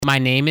My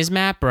name is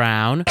Matt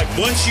Brown.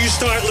 Once you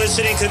start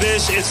listening to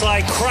this, it's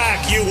like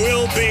crack. You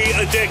will be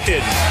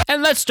addicted.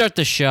 And let's start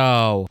the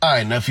show. All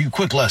right, nephew,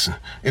 quick lesson.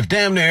 If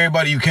damn near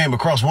everybody you came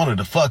across wanted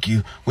to fuck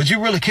you, would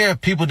you really care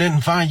if people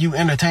didn't find you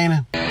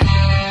entertaining?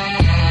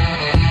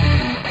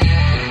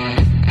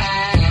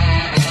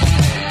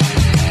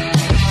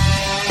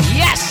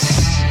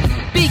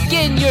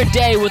 Begin your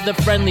day with a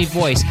friendly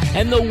voice,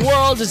 and the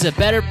world is a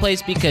better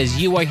place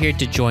because you are here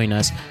to join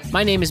us.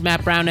 My name is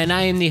Matt Brown, and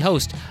I am the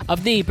host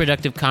of the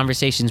Productive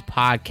Conversations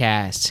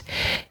podcast.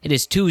 It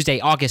is Tuesday,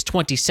 August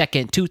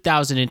 22nd,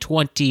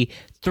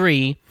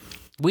 2023.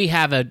 We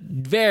have a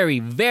very,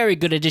 very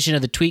good edition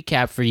of the Tweet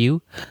Cap for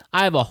you.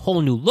 I have a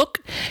whole new look,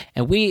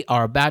 and we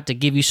are about to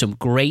give you some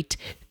great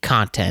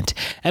content.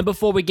 And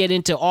before we get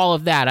into all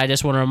of that, I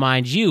just want to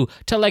remind you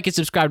to like and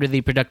subscribe to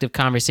the Productive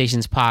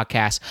Conversations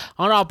podcast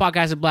on all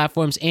podcasting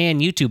platforms and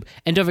YouTube.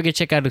 And don't forget to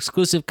check out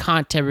exclusive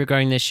content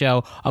regarding this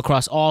show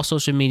across all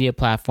social media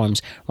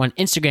platforms. We're on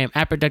Instagram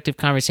at Productive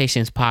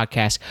Conversations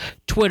Podcast,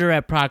 Twitter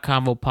at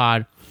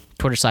ProdConvoPod,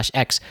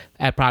 Twitter/X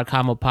at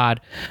ProdConvoPod.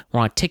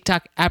 We're on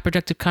TikTok at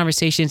Productive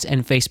Conversations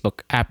and Facebook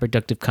at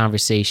Productive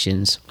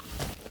Conversations.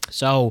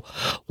 So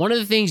one of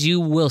the things you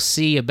will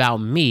see about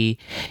me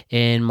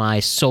in my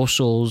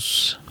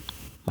socials,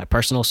 my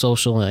personal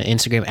social,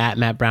 Instagram at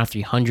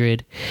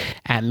MattBrown300,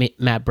 at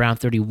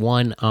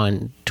MattBrown31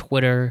 on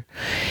Twitter,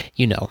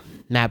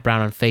 Matt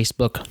Brown on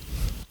Facebook.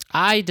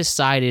 I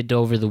decided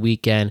over the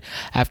weekend,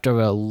 after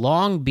a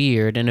long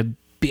beard, and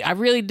I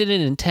really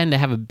didn't intend to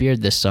have a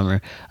beard this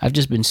summer. I've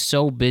just been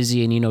so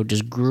busy and,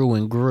 just grew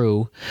and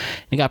grew.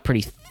 It got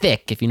pretty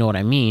thick, if you know what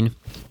I mean.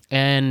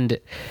 And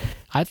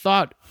I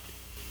thought,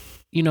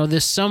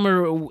 this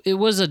summer, it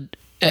was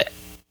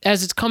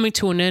as it's coming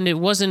to an end, it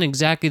wasn't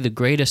exactly the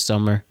greatest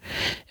summer.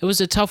 It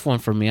was a tough one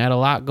for me. I had a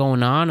lot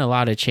going on, a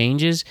lot of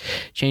changes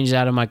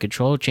out of my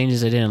control,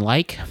 changes I didn't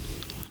like.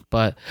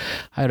 But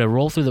I had to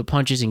roll through the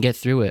punches and get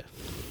through it.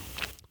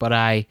 But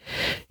I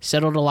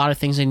settled a lot of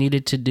things I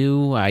needed to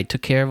do. I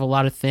took care of a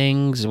lot of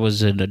things. I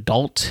was an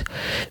adult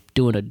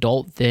doing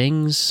adult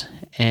things.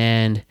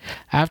 And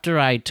after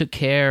I took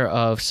care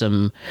of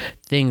some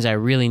things I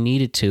really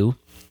needed to,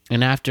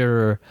 and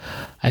after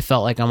I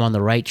felt like I'm on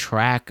the right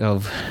track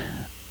of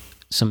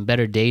some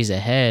better days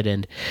ahead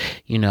and,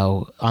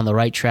 on the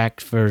right track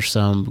for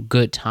some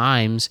good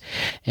times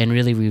and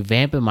really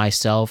revamping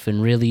myself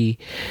and really,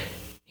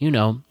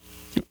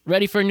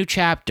 ready for a new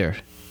chapter.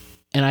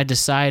 And I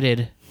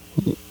decided,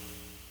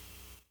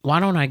 why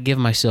don't I give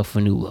myself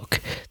a new look?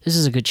 This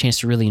is a good chance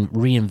to really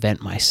reinvent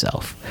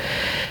myself.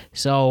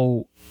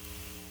 So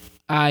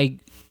I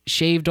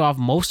shaved off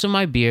most of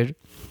my beard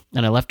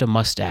and I left a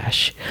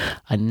mustache,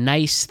 a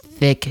nice,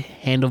 thick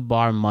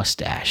handlebar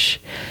mustache.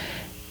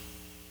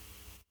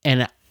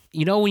 And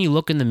when you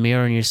look in the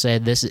mirror and you say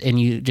this,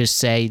 and you just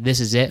say, "This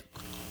is it.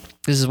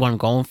 This is what I'm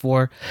going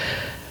for."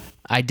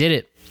 I did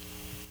it.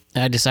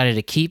 I decided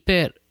to keep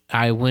it.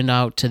 I went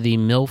out to the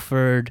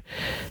Milford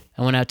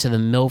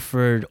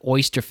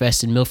Oyster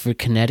Fest in Milford,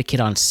 Connecticut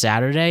on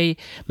Saturday.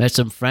 Met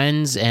some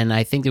friends, and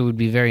I think they would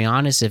be very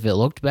honest if it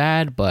looked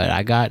bad, but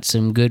I got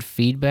some good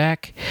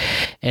feedback.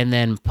 And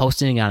then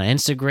posting it on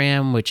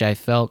Instagram, which I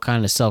felt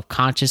kind of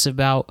self-conscious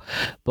about.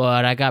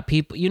 But I got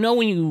people,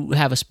 when you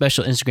have a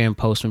special Instagram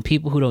post, when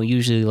people who don't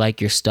usually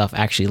like your stuff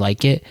actually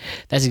like it,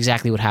 that's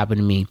exactly what happened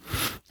to me.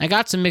 I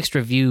got some mixed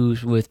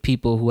reviews with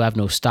people who have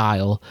no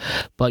style,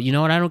 but you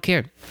know what? I don't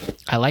care.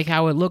 I like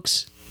how it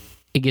looks.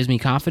 It gives me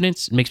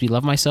confidence. It makes me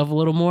love myself a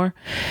little more.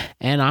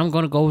 And I'm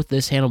going to go with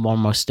this handlebar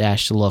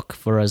mustache look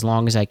for as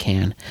long as I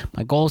can.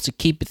 My goal is to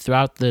keep it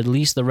throughout at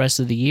least the rest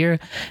of the year.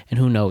 And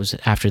who knows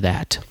after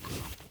that.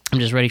 I'm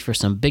just ready for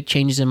some big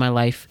changes in my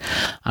life.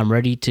 I'm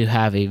ready to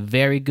have a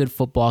very good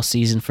football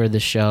season for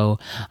the show.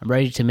 I'm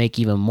ready to make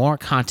even more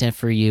content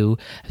for you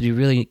as we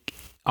really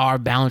are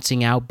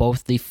balancing out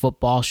both the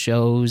football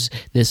shows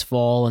this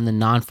fall and the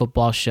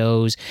non-football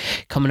shows,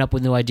 coming up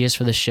with new ideas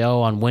for the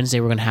show. On Wednesday,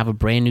 we're going to have a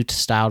brand new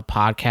styled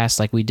podcast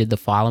like we did the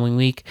following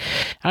week.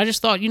 And I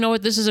just thought,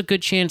 this is a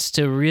good chance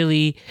to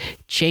really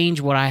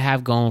change what I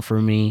have going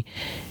for me,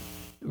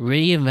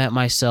 reinvent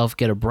myself,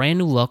 get a brand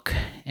new look,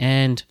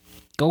 and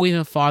go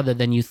even farther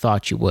than you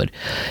thought you would.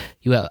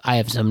 I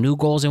have some new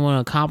goals I want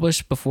to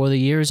accomplish before the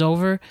year is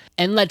over,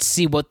 and let's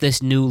see what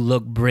this new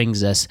look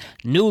brings us.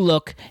 New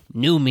look,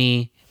 new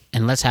me,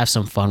 and let's have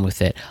some fun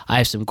with it. I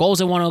have some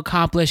goals I want to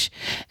accomplish,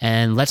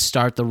 and let's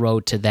start the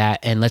road to that,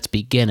 and let's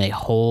begin a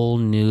whole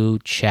new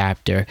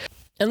chapter.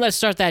 And let's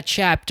start that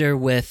chapter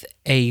with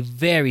a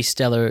very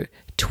stellar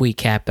Tweet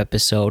Cap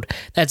episode.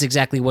 That's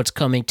exactly what's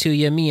coming to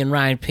you. Me and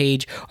Ryan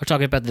Page are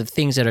talking about the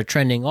things that are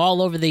trending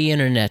all over the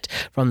internet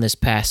from this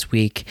past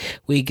week.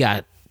 We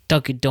got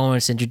Dunkin'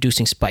 Donuts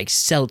introducing spiked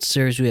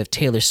seltzers. We have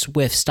Taylor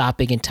Swift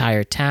stopping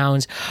entire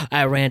towns.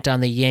 I rant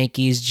on the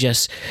Yankees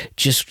just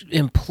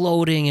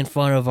imploding in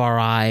front of our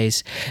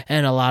eyes,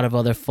 and a lot of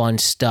other fun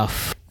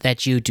stuff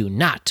that you do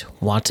not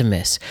want to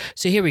miss.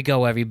 So here we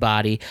go,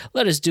 everybody.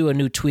 Let us do a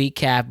new tweet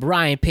cap.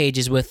 Ryan Page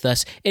is with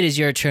us. It is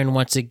your turn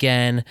once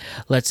again.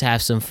 Let's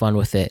have some fun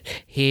with it.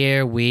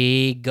 Here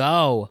we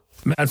go.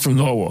 Matt from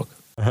Norwalk.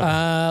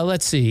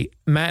 Let's see.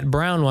 Matt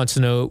Brown wants to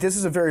know. This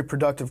is a very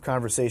productive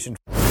conversation.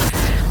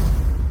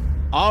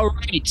 All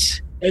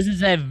right. This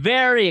is a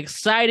very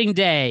exciting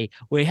day.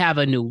 We have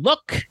a new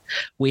look.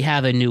 We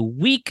have a new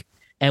week.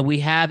 And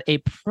we have a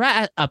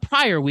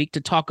prior week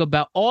to talk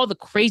about all the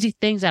crazy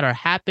things that are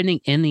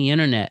happening in the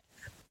internet.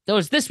 So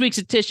it's this week's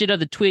edition of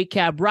the Tweet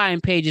Cap.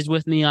 Ryan Page is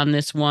with me on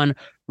this one.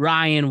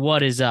 Ryan,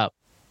 what is up?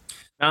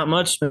 Not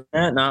much,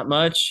 Matt. Not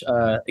much.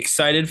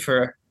 Excited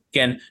for,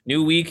 again,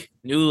 new week,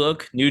 new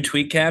look, new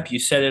Tweet Cap. You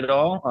said it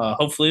all.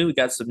 Hopefully we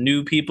got some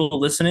new people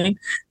listening.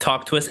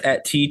 Talk to us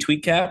at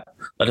 @TweetCap.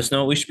 Let us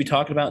know what we should be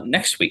talking about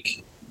next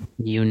week.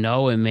 You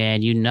know it,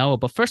 man. You know it.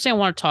 But first thing I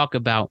want to talk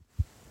about,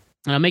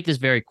 and I'll make this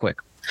very quick.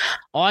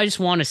 I just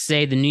want to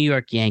say the New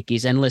York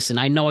Yankees, and listen,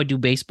 I know I do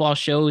baseball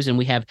shows and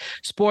we have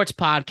sports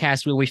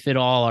podcasts where we fit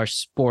all our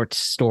sports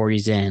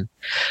stories in.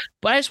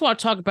 But I just want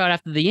to talk about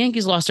after the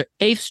Yankees lost their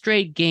 8th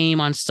straight game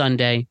on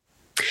Sunday,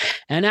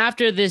 and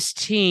after this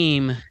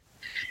team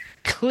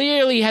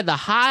clearly had the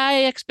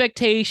high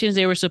expectations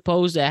they were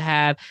supposed to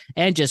have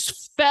and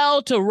just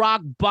fell to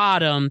rock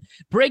bottom,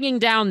 bringing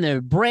down their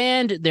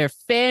brand, their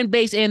fan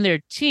base, and their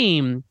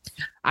team,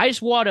 I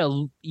just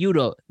want you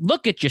to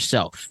look at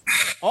yourself,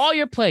 all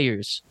your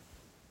players.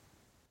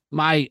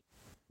 My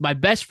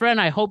best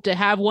friend I hope to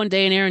have one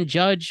day in Aaron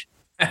Judge,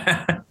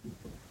 to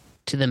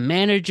the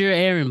manager,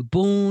 Aaron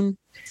Boone,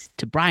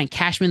 to Brian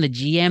Cashman, the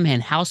GM,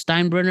 and Hal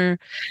Steinbrenner,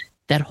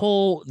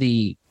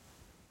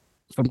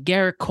 from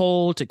Garrett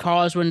Cole to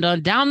Carlos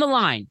Rendon, down the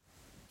line.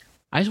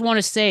 I just want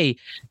to say,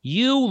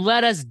 you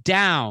let us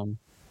down.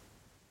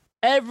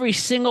 Every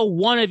single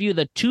one of you,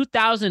 the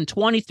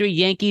 2023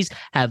 Yankees,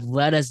 have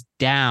let us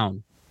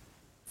down.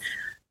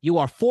 You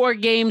are 4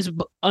 games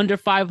under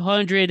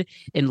 500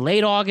 in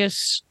late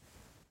August.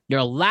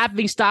 You're a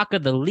laughingstock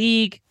of the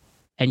league,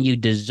 and you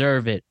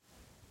deserve it.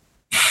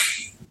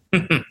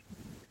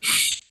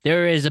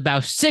 There is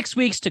about 6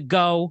 weeks to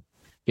go.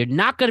 You're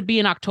not going to be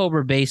in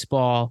October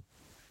baseball,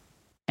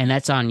 and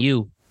that's on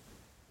you.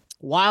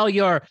 While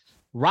your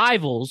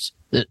rivals,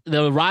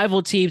 the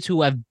rival teams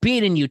who have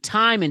beaten you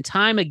time and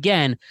time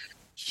again,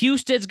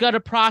 Houston's got to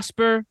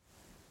prosper.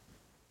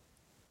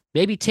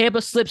 Maybe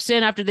Tampa slips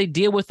in after they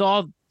deal with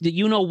all the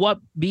you-know-what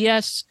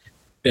BS.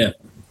 Yeah.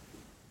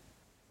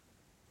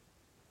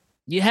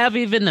 You have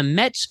even the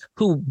Mets,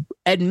 who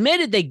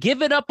admitted they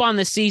give it up on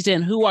the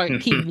season, who are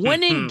keep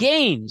winning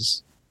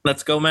games.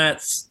 Let's go,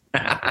 Mets.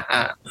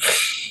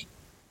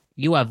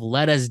 You have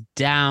let us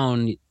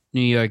down,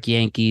 New York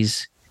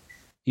Yankees.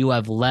 You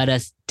have let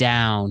us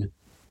down.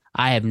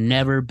 I have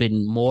never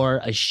been more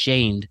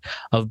ashamed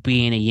of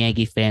being a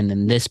Yankee fan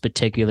than this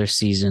particular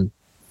season.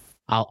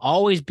 I'll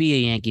always be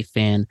a Yankee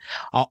fan.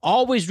 I'll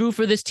always root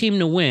for this team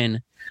to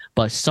win,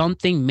 but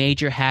something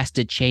major has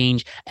to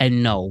change.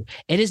 And no,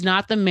 it is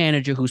not the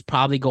manager who's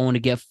probably going to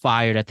get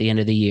fired at the end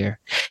of the year.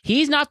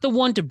 He's not the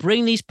one to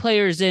bring these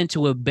players in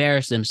to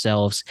embarrass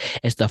themselves.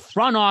 It's the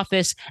front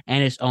office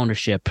and its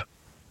ownership.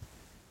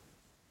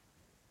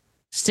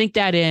 Sink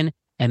that in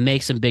and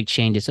make some big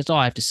changes. That's all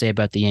I have to say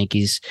about the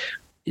Yankees.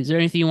 Is there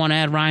anything you want to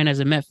add, Ryan, as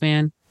a Met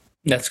fan?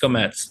 Let's go,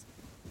 Mets.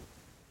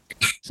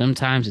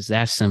 Sometimes it's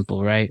that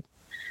simple, right?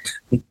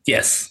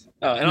 Yes.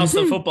 And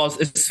also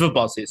it's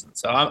football season,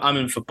 so I'm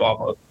in football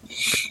mode.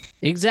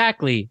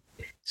 Exactly.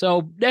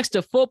 So next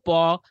to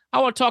football, I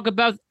want to talk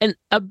about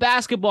a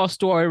basketball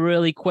story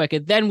really quick,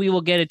 and then we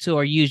will get into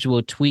our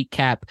usual tweet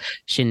cap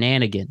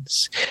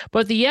shenanigans.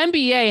 But the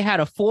NBA had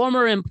a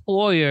former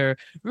employer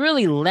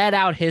really let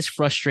out his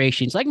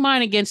frustrations, like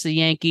mine against the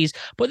Yankees,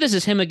 but this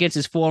is him against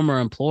his former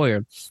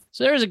employer.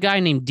 So there's a guy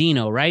named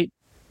Dino, right?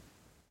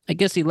 I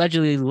guess he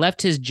allegedly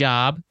left his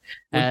job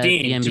at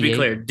Dean, the NBA. To be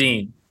clear,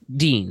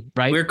 Dean,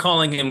 right? We're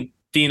calling him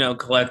Dino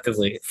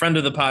collectively. Friend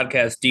of the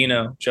podcast,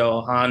 Dino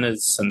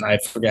Johannes, and I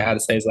forget how to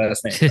say his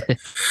last name.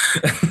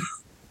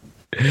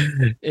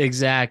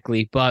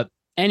 Exactly. But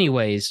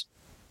anyways,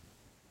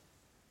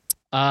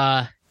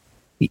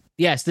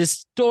 yes, this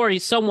story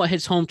somewhat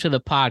hits home to the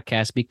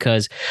podcast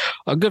because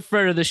a good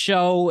friend of the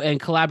show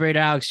and collaborator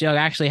Alex Young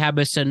actually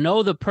happens to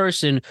know the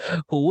person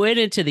who went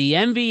into the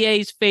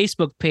NBA's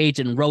Facebook page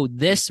and wrote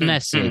this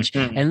message.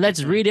 And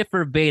let's read it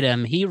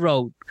verbatim. He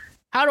wrote,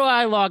 "How do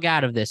I log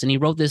out of this?" And he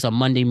wrote this on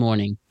Monday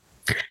morning.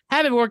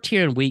 "Haven't worked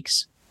here in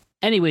weeks.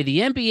 Anyway,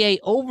 the NBA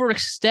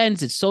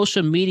overextends its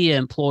social media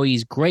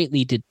employees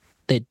greatly to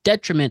the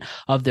detriment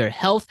of their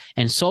health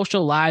and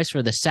social lives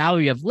for the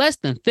salary of less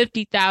than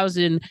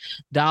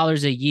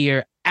 $50,000 a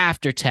year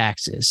after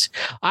taxes.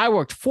 I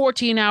worked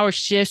 14-hour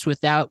shifts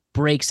without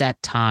breaks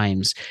at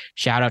times."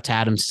 Shout out to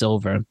Adam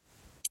Silver.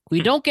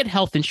 "We don't get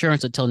health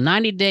insurance until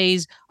 90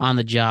 days on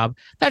the job.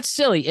 That's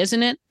silly,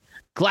 isn't it?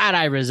 Glad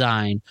I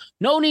resigned.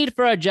 No need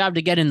for a job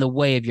to get in the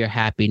way of your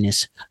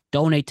happiness.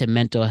 Donate to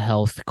mental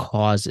health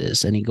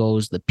causes." And he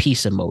goes the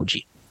peace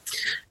emoji.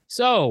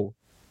 So,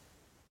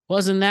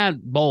 wasn't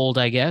that bold,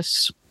 I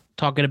guess?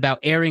 Talking about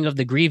airing of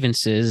the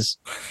grievances.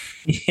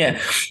 Yeah.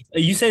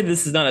 You say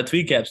this is not a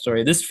tweet cap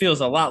story. This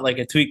feels a lot like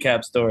a tweet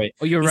cap story.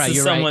 Oh, you're right. This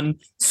is someone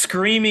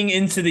screaming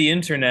into the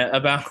internet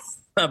about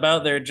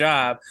about their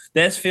job.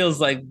 This feels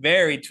like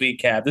very tweet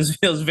cap. This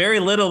feels very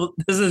little.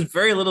 This is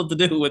very little to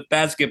do with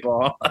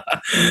basketball.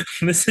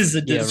 This is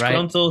a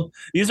disgruntled.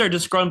 Right? These are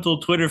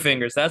disgruntled Twitter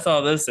fingers. That's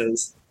all this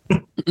is.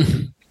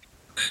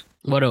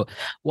 What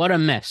a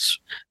mess.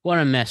 What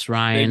a mess,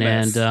 Ryan.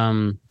 Mess.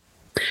 And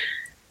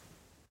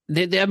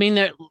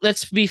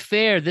let's be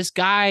fair. This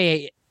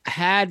guy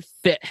had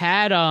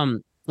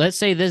let's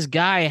say this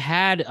guy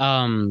had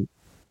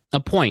a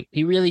point.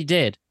 He really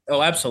did.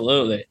 Oh,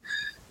 absolutely.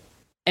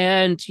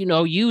 And,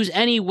 use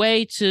any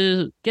way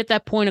to get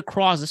that point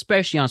across,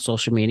 especially on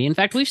social media. In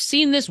fact, we've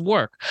seen this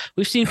work.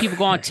 We've seen people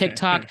go on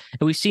TikTok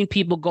and we've seen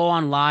people go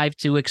on live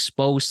to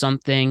expose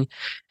something,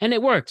 and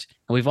it worked.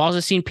 And we've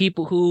also seen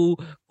people who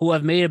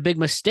have made a big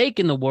mistake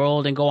in the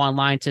world and go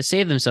online to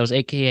save themselves,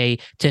 aka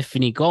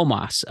Tiffany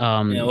Gomas.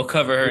 We'll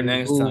cover her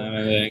next time,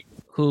 I think.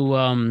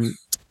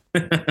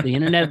 The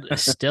internet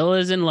still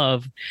is in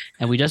love,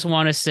 and we just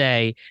want to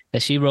say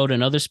that she wrote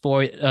another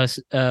sport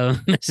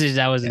message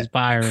that was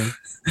inspiring.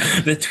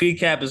 The tweet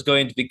cap is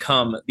going to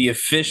become the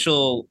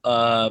official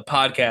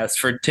podcast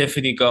for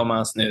Tiffany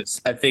Gomas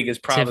News. I think it's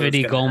probably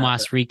Tiffany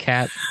Gomas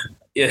recap.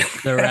 Yeah,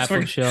 the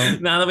wrap-up show.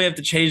 Now that we have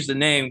to change the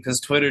name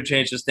because Twitter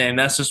changed its name,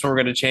 that's just what we're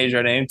going to change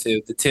our name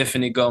to, the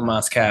Tiffany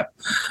Gomas cap.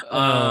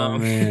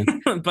 Man.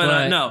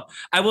 But no,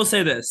 I will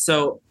say this.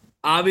 So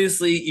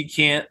obviously you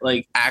can't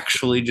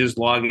actually just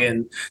log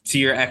in to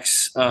your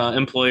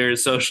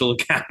employer's social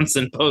accounts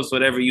and post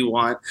whatever you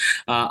want.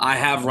 I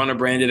have run a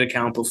branded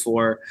account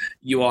before.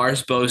 You are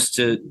supposed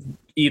to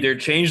either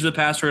change the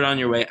password on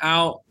your way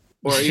out,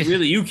 or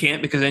you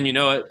can't because then you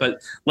know it,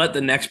 but let the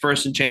next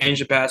person change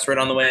the password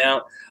on the way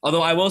out.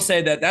 Although I will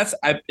say that that's,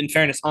 in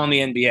fairness, on the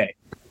NBA.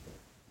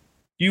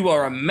 You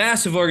are a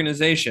massive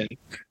organization.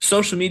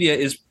 Social media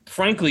is,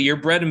 frankly, your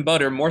bread and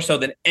butter more so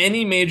than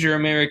any major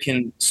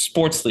American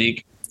sports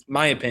league,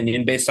 my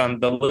opinion, based on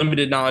the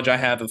limited knowledge I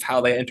have of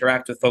how they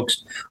interact with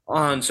folks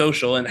on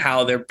social and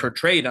how they're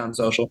portrayed on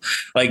social.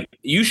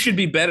 You should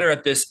be better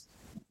at this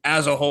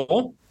as a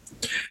whole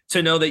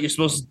to know that you're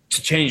supposed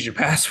to change your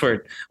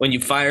password when you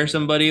fire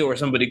somebody or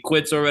somebody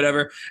quits or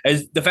whatever.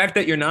 As the fact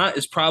that you're not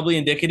is probably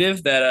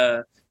indicative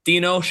that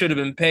Dino should have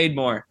been paid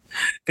more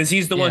because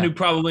he's the one who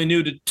probably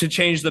knew to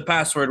change the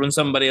password when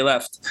somebody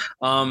left.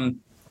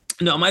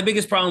 No, my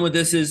biggest problem with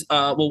this is,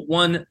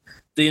 one,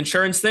 the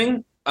insurance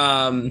thing.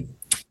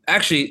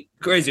 Actually,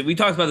 crazy. We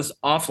talked about this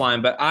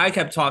offline, but I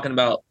kept talking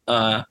about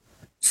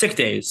sick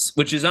days,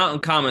 which is not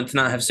uncommon to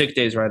not have sick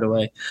days right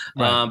away.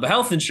 Right. But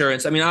health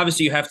insurance,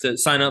 obviously you have to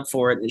sign up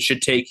for it.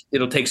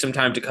 It'll take some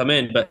time to come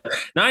in, but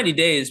 90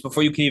 days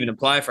before you can even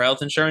apply for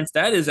health insurance,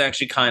 that is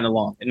actually kind of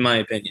long in my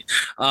opinion.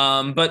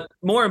 But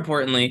more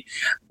importantly,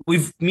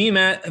 me and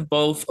Matt have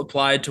both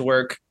applied to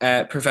work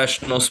at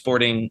professional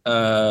sporting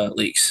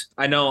leagues.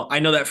 I know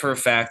that for a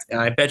fact. And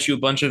I bet you a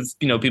bunch of,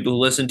 people who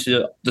listen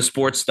to the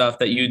sports stuff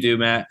that you do,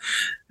 Matt,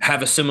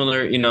 have a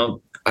similar,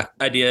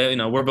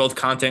 idea. We're both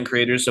content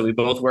creators, so we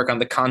both work on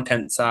the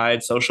content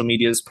side. Social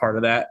media is part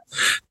of that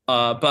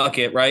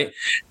bucket, right?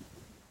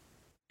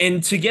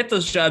 And to get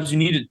those jobs, you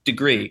need a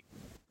degree.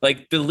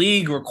 The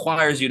league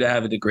requires you to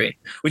have a degree,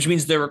 which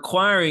means they're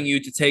requiring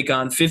you to take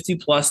on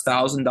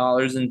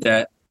 $50,000+ in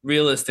debt,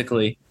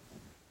 realistically,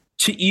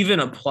 to even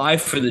apply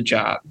for the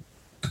job.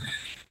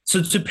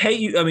 So to pay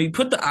you,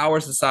 put the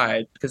hours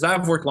aside, because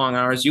I've worked long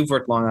hours, you've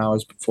worked long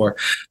hours before.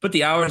 Put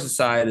the hours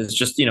aside is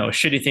just, a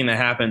shitty thing that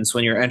happens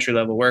when you're an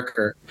entry-level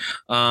worker.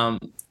 To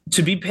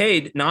be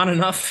paid not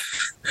enough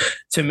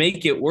to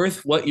make it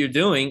worth what you're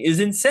doing is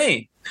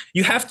insane.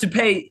 You have to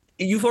pay,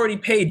 you've already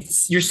paid,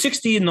 you're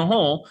 60 in the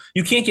hole.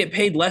 You can't get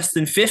paid less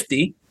than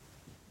 50.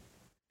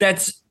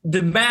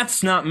 The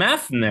math's not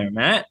math in there,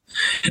 Matt.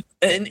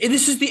 And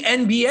this is the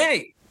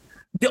NBA.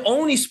 The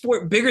only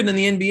sport bigger than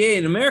the NBA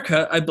in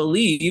America, I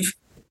believe,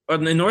 or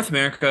in North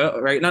America,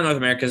 right? Not North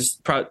America,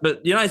 but the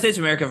United States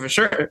of America for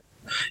sure,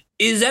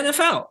 is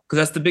NFL, because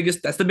that's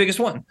the biggest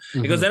one.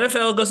 Mm-hmm. Because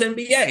NFL goes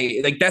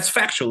NBA. That's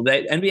factual.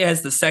 That NBA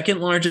has the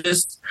second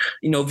largest,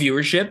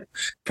 viewership,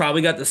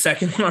 probably got the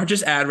second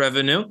largest ad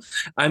revenue.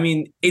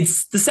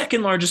 It's the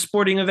second largest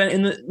sporting event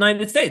in the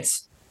United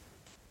States.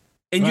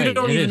 And you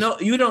don't even know,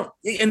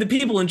 and the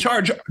people in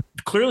charge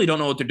clearly don't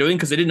know what they're doing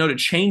because they didn't know to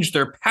change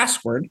their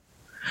password.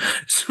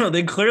 So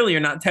they clearly are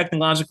not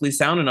technologically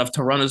sound enough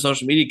to run a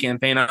social media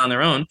campaign on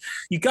their own.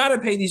 You got to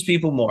pay these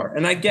people more.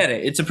 And I get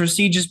it. It's a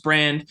prestigious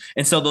brand.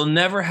 And so they'll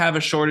never have a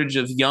shortage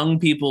of young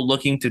people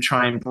looking to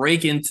try and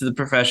break into the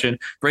profession,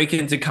 break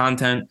into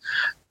content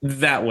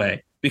that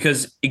way,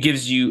 because it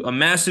gives you a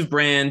massive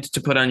brand to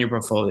put on your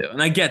portfolio.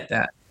 And I get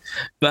that.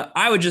 But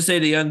I would just say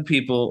to young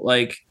people,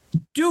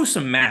 do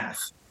some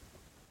math.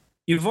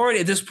 You've already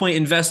at this point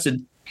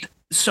invested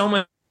so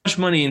much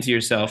money into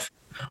yourself.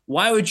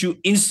 Why would you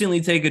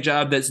instantly take a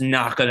job that's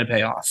not going to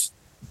pay off?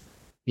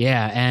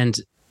 Yeah, and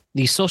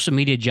these social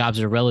media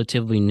jobs are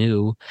relatively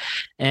new,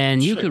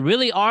 and you could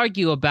really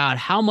argue about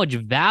how much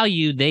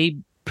value they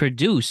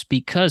produce,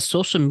 because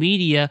social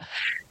media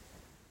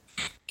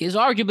is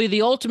arguably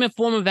the ultimate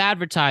form of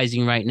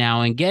advertising right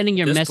now and getting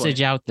your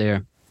message out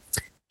there.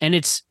 And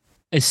it's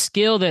a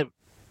skill that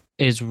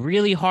is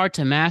really hard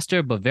to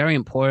master, but very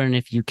important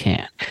if you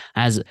can.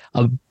 As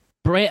a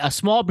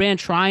small brand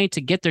trying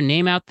to get their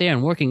name out there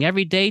and working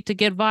every day to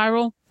get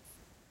viral,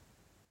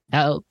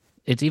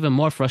 it's even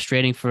more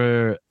frustrating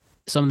for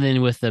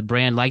something with a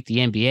brand like the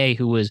NBA,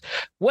 who was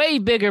way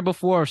bigger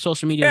before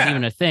social media was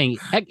even a thing.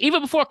 Heck,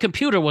 even before a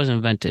computer was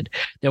invented,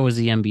 there was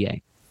the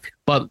NBA.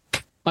 But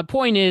my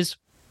point is,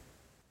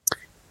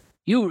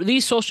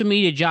 these social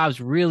media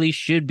jobs really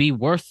should be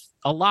worth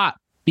a lot,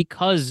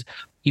 because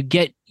you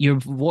get your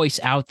voice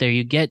out there,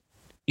 you get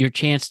your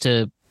chance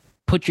to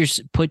put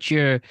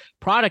your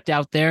product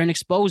out there and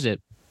expose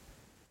it,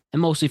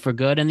 and mostly for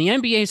good. And the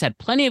NBA's had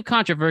plenty of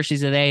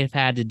controversies that they have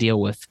had to deal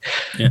with.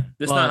 Yeah,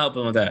 this not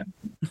helping with that.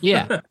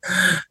 Yeah,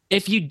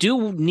 if you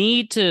do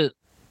need to,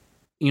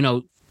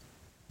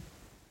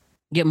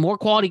 get more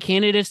quality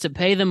candidates to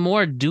pay them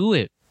more, do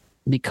it,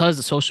 because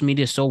the social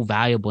media is so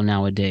valuable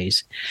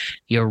nowadays.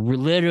 You're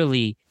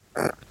literally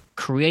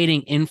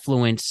creating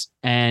influence,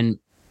 and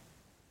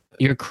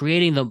you're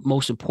creating the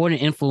most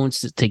important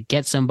influence to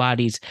get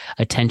somebody's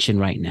attention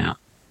right now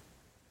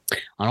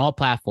on all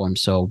platforms.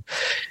 So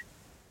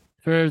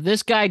for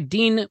this guy,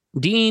 Dean,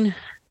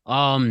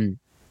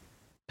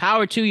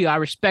 power to you. I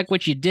respect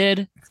what you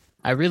did.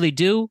 I really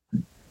do.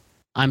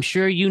 I'm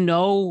sure you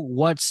know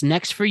what's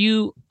next for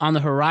you on the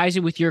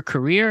horizon with your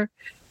career.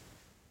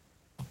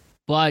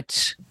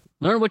 But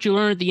learn what you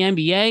learned at the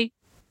NBA.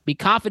 Be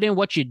confident in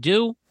what you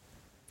do.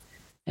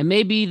 And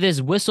maybe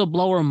this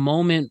whistleblower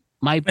moment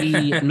might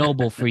be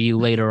noble for you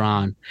later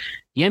on.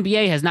 The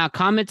NBA has not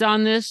commented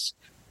on this.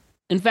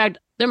 In fact,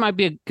 there might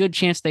be a good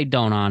chance they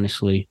don't,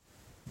 honestly.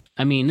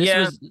 I mean,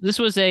 this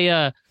was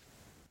a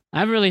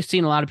I've really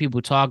seen a lot of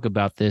people talk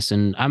about this,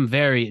 and I'm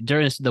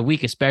during the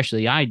week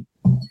especially, I'm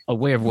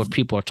aware of what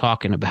people are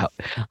talking about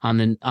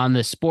on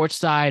the sports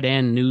side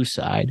and news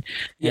side.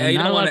 Yeah, and you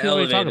not don't a lot want of to people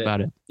really elevate talk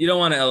about it. You don't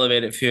want to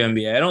elevate it for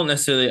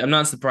NBA. I'm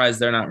not surprised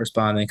they're not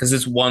responding, because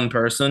it's one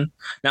person.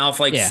 Now, if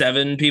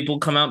 7 people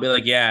come out and be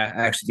like, yeah,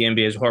 actually the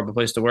NBA is a horrible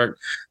place to work,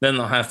 then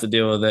they'll have to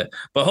deal with it.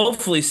 But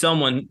hopefully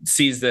someone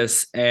sees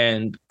this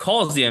and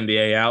calls the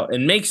NBA out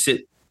and makes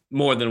it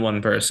more than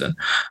one person.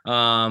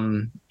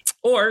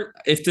 Or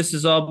if this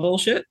is all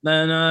bullshit,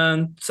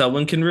 then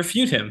someone can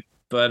refute him.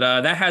 But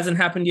that hasn't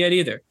happened yet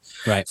either.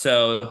 Right.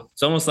 So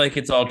it's almost like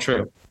it's all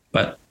true.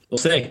 But we'll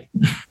see.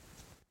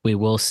 We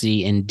will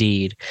see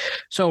indeed.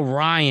 So,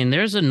 Ryan,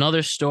 there's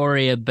another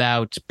story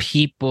about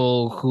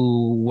people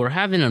who were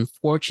having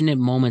unfortunate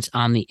moments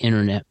on the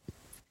internet.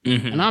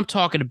 Mm-hmm. And I'm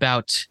talking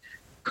about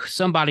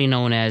somebody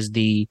known as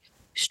the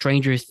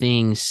Stranger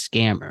Things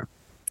scammer.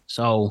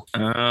 So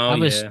I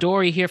have a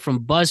story here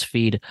from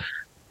BuzzFeed.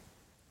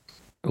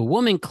 A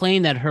woman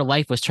claimed that her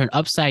life was turned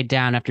upside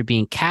down after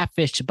being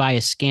catfished by a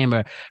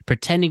scammer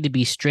pretending to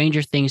be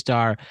Stranger Things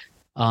star.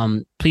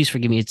 Please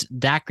forgive me. It's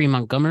Zachary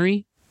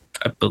Montgomery.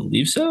 I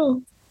believe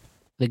so.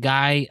 The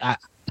guy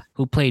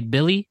who played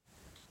Billy.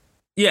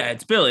 Yeah,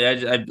 it's Billy.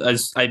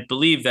 I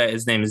believe that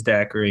his name is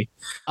Zachary.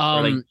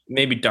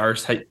 Maybe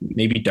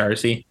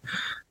Darcy.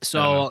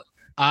 So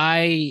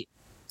I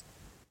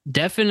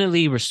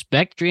definitely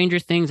respect Stranger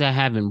Things. I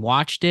haven't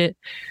watched it.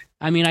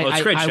 I mean, I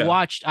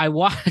watched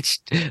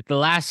the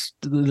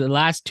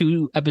last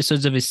 2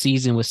 episodes of his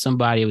season with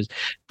somebody I was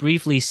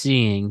briefly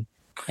seeing,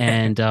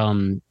 and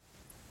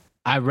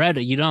I read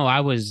it.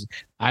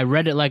 I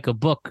read it like a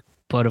book,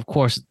 but of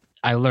course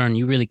I learned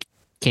you really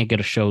can't get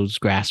a show's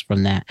grasp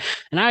from that,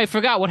 and I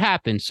forgot what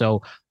happened.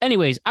 So,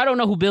 anyways, I don't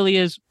know who Billy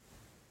is,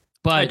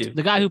 but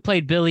the guy who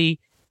played Billy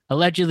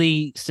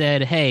allegedly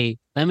said, "Hey,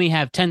 let me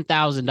have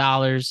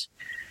 $10,000,"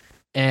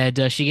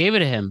 and she gave it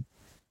to him.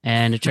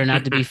 And it turned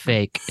out to be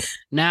fake.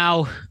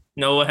 Now,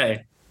 no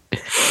way.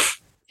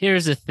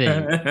 Here's the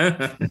thing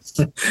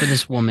for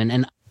this woman,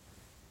 and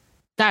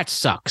that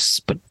sucks.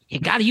 But you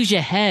got to use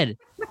your head.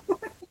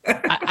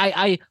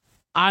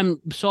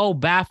 I'm so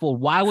baffled.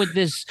 Why would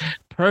this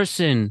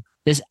person,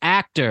 this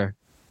actor,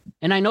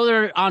 and I know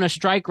they're on a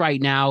strike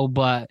right now,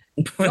 but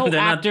no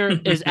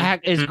actor is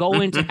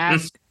going to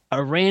ask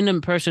a random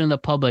person in the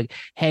public,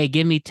 "Hey,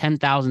 give me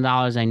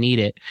 $10,000. I need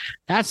it."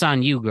 That's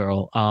on you,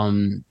 girl.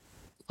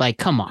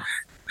 Come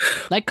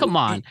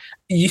on.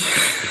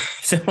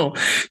 So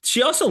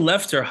she also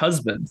left her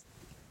husband.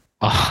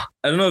 Oh.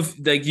 I don't know if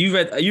you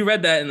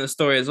read that in the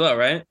story as well,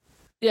 right?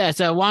 Yeah.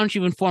 So why don't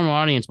you inform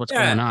our audience what's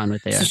going on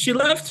with there? So she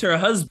left her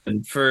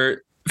husband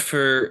for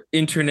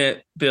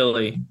Internet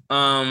Billy.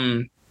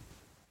 And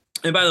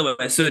by the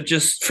way, so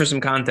just for some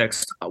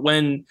context,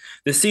 when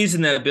the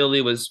season that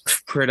Billy was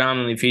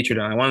predominantly featured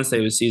on, I want to say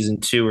it was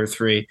season 2 or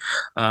 3.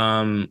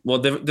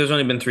 There's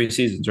only been 3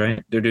 seasons,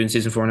 right? They're doing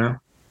season 4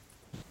 now.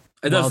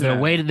 They're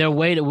waiting.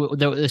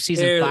 The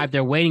season 5.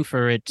 They're waiting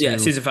for it to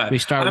season 5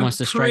 restart once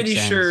the strike ends. I'm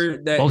pretty sure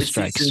that both it's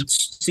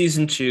strikes.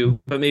 Season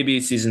 2, but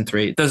maybe season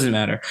 3. It doesn't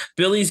matter.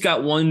 Billy's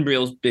got one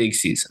real big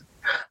season,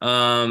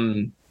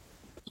 and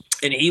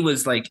he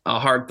was like a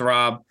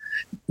heartthrob,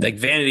 like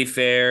Vanity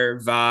Fair,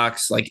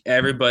 Vox, like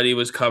everybody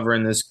was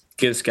covering this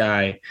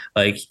guy.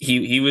 Like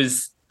he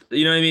was,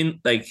 you know what I mean?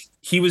 Like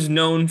he was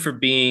known for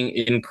being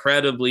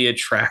incredibly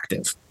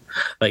attractive.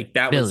 Like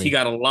that was, he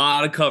got a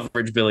lot of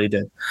coverage, Billy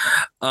did.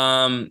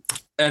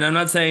 And I'm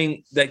not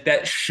saying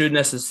that should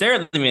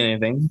necessarily mean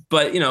anything,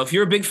 but if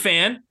you're a big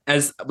fan,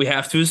 as we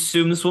have to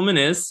assume this woman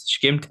is, she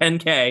gave him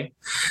 $10K,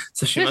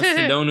 so she must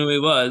have known who he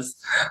was.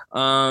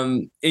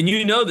 And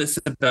this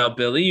about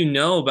Billy,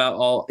 about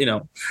all,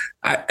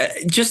 I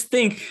just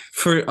think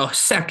for a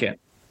second,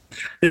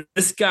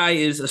 this guy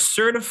is a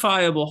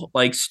certifiable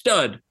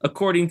stud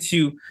according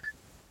to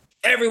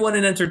everyone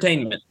in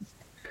entertainment,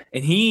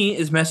 and he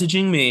is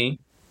messaging me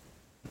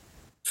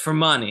for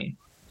money.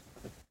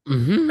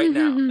 Right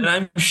now, and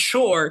I'm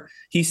sure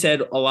he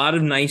said a lot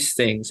of nice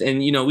things, and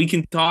we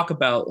can talk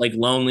about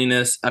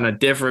loneliness on a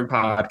different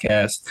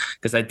podcast,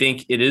 because I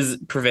think it is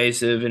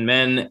pervasive in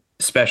men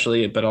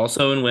especially, but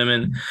also in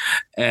women,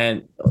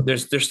 and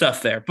there's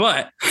stuff there,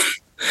 but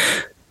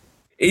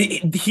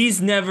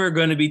he's never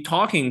going to be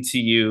talking to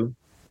you,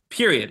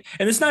 period.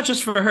 And it's not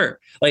just for her.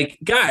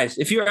 Guys,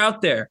 if you're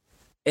out there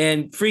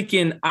and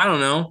freaking, I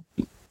don't know,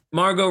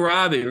 Margot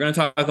Robbie, we're going to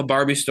talk a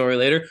Barbie story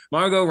later.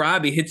 Margot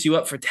Robbie hits you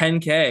up for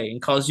 $10K and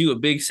calls you a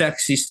big,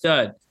 sexy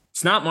stud.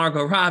 It's not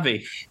Margot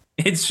Robbie.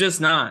 It's just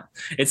not.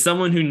 It's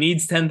someone who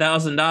needs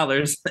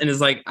 $10,000 and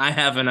is like, I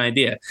have an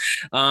idea.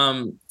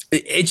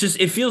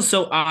 It feels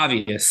so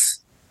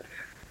obvious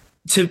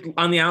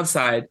on the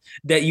outside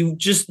that you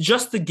just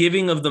the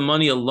giving of the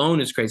money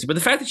alone is crazy. But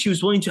the fact that she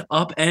was willing to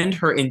upend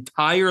her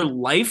entire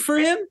life for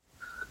him,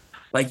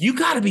 you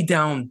got to be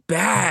down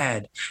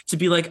bad to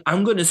be like,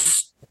 I'm going to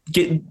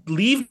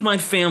leave my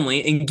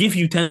family and give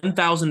you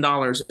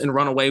 $10,000 and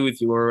run away with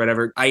you or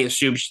whatever. I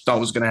assume she thought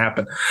was going to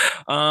happen.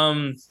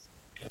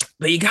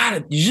 But you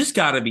just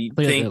gotta be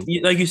think,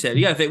 like you said,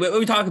 you gotta think what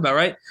we talk about,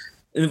 right?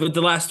 With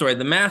the last story,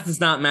 the math is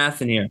not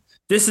math in here.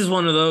 This is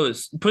one of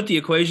those. Put the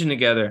equation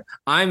together.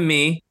 I'm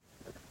me.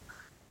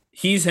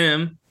 He's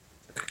him,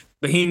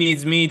 but he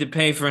needs me to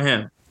pay for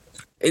him.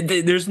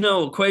 There's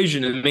no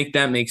equation to make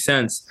that make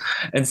sense.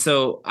 And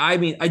so, I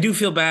do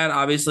feel bad,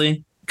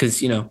 obviously,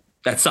 because,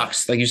 that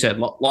sucks. Like you said,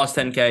 lost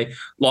 $10K,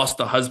 lost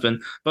the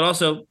husband, but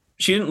also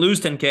she didn't lose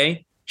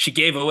 $10K. She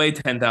gave away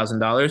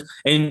 $10,000,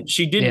 and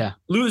she didn't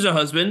lose a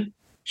husband.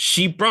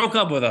 She broke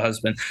up with a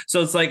husband.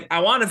 So it's I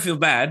want to feel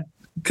bad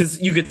because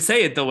you could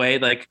say it the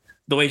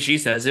way she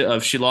says it,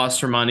 of she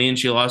lost her money and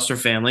she lost her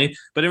family.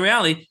 But in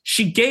reality,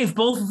 she gave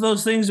both of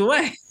those things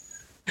away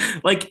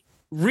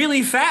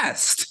really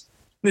fast.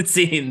 It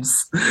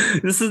seems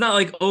this is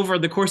not over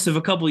the course of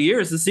a couple of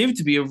years. This seemed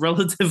to be a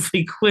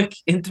relatively quick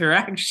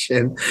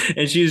interaction,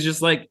 and she's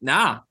just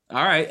nah,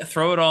 all right,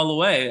 throw it all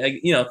away.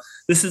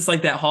 This is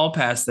that hall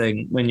pass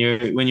thing when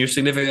your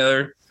significant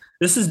other.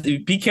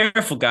 Be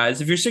careful, guys.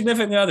 If your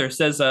significant other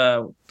says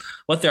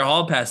what their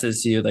hall pass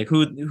is to you,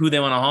 who they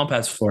want a hall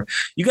pass for,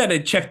 you got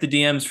to check the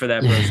DMs for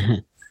that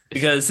person.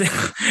 Because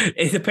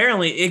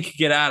apparently it could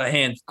get out of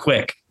hand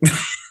quick.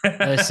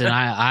 Listen,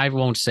 I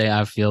won't say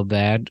I feel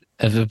bad,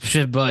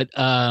 but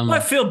I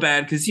feel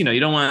bad because you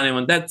don't want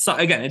anyone.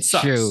 Again, it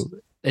sucks. True,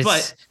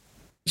 but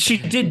she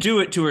did do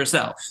it to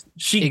herself.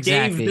 She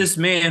gave this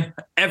man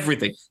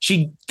everything.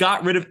 She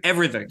got rid of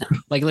everything.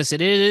 Listen,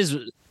 it is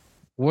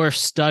worth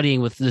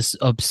studying with this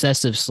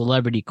obsessive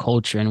celebrity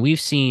culture, and we've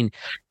seen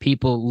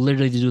people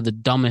literally do the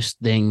dumbest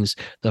things,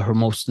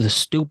 the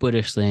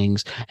stupidest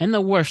things, and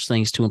the worst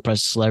things to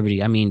impress a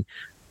celebrity.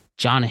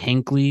 John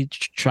Hinckley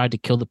tried to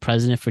kill the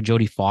president for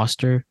Jodie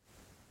Foster.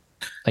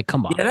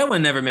 Come on. Yeah, that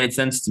one never made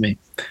sense to me.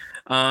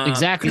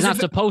 Exactly, he's not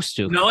supposed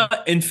to. No,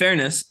 in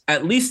fairness,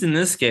 at least in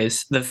this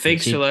case, the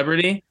fake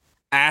celebrity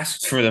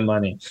asked for the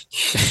money.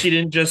 She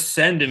didn't just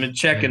send him a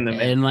check in the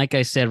mail. And like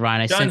I said,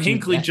 Ryan, John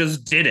Hinckley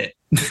just did it.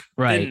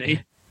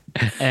 Right.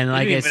 And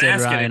like I said,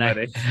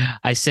 Ryan,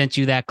 I sent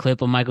you that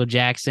clip of Michael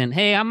Jackson.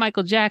 Hey, I'm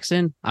Michael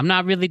Jackson. I'm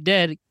not really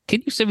dead.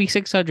 Can you send me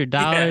 $600?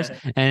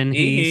 Yeah. And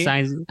he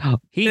signs.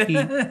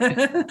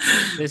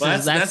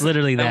 That's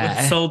literally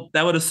that.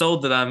 That would have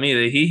sold it on me,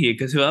 the hee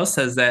because who else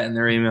says that in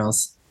their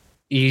emails?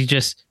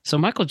 So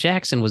Michael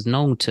Jackson was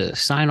known to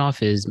sign off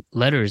his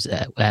letters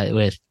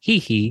with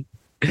hee.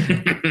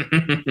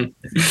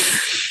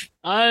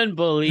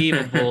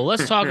 Unbelievable.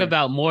 Let's talk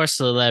about more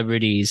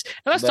celebrities.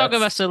 Let's talk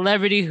about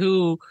celebrity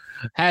who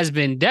has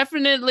been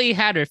definitely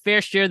had her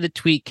fair share of the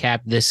tweet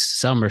cap this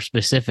summer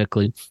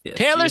specifically. Yes,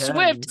 Taylor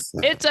Swift.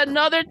 It's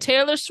another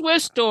Taylor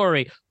Swift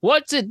story.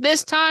 What's it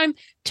this time?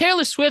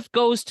 Taylor Swift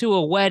goes to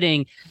a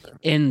wedding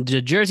in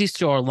the Jersey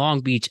Shore,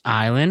 Long Beach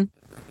Island.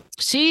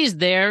 She's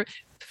there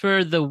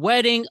for the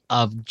wedding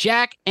of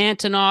Jack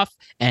Antonoff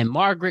and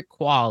Margaret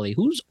Qualley,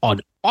 who's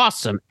an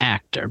awesome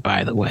actor,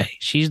 by the way.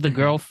 She's the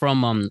girl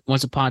from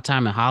Once Upon a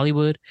Time in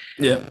Hollywood.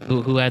 Yeah.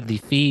 Who had the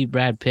fee,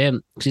 Brad Pitt.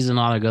 She's in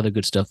all the other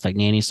good stuff like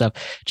Nanny stuff.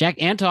 Jack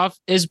Antonoff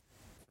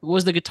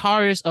was the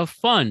guitarist of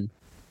Fun.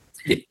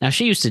 Now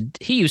he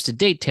used to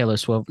date Taylor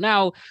Swift.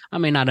 Now I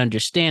may not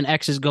understand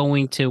exes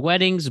going to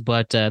weddings,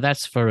 but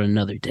that's for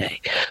another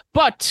day.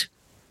 But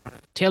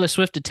Taylor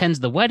Swift attends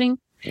the wedding.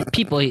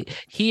 People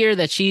hear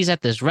that she's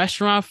at this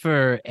restaurant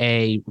for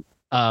a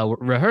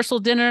rehearsal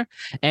dinner,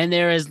 and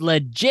there is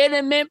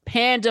legitimate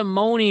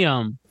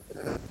pandemonium.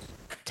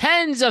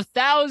 Tens of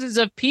thousands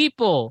of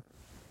people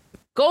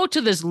go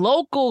to this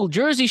local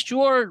Jersey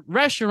Shore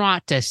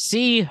restaurant to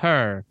see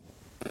her.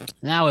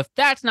 Now, if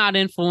that's not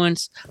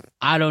influence,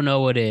 I don't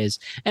know what is.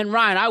 And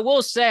Ryan, I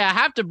will say, I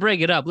have to bring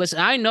it up. Listen,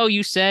 I know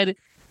you said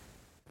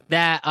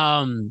that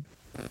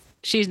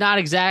she's not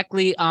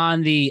exactly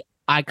on the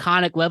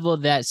iconic level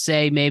that,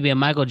 say, maybe a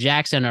Michael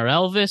Jackson or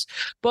Elvis,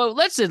 but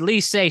let's at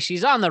least say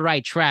she's on the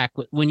right track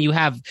when you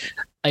have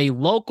a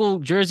local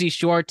Jersey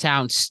Shore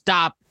town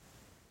stop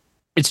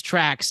its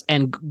tracks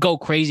and go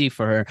crazy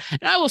for her.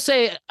 And I will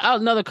say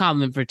another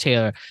compliment for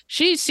Taylor.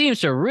 She seems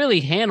to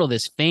really handle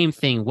this fame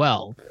thing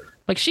well.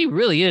 Like, she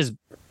really is,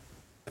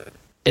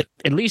 at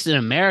least in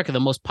America, the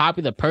most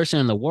popular person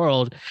in the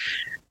world.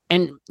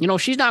 And, you know,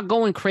 she's not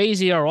going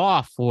crazy or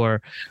off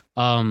or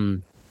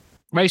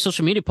write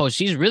social media posts.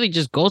 She's really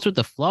just goes with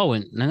the flow.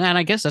 And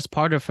I guess that's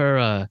part of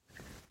her,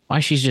 why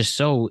she's just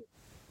so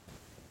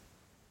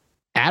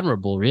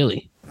admirable,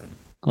 really.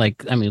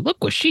 Like, I mean,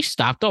 look what she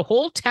stopped the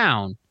whole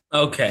town.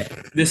 Okay,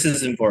 this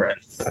is important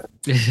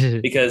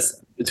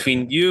because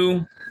between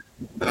you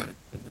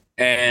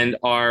and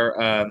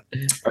our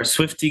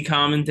Swiftie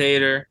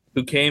commentator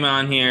who came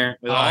on here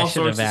with all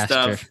sorts of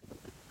stuff,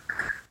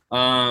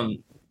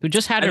 who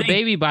just had her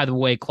baby, by the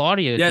way,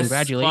 Claudia. Yes,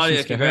 congratulations,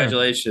 Claudia,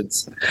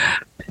 congratulations.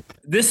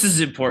 This is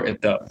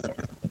important, though.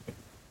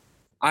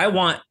 I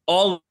want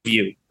all of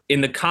you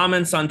in the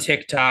comments on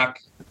TikTok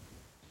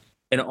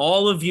and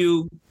all of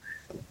you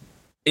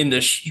in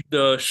the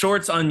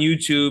shorts on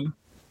YouTube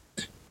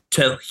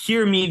to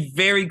hear me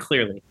very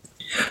clearly.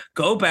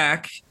 Go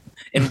back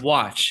and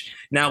watch.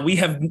 Now, we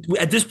have,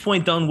 at this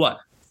point, done what?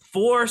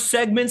 4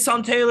 segments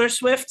on Taylor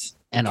Swift?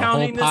 And a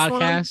whole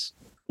podcast?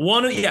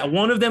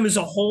 One of them is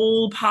a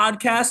whole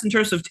podcast in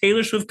terms of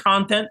Taylor Swift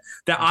content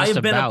that I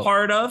have been a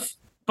part of,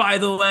 by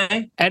the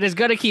way. And it's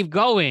going to keep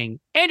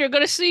going. And you're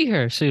going to see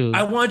her soon.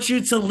 I want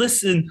you to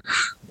listen.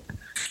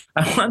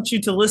 I want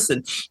you to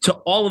listen to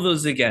all of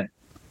those again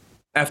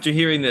after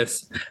hearing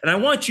this. And I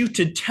want you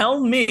to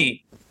tell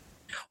me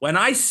when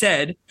I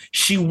said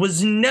she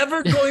was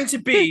never going to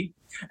be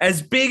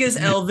as big as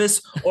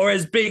Elvis or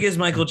as big as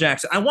Michael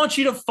Jackson. I want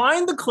you to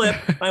find the clip.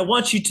 I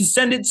want you to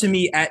send it to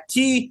me at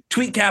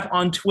 @TweetCap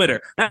on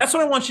Twitter. That's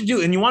what I want you to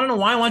do. And you want to know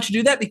why I want you to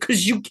do that?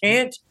 Because you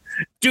can't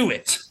do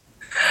it.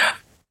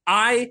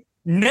 I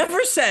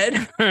never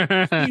said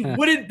he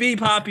wouldn't be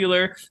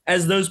popular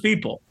as those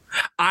people.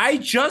 I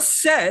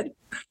just said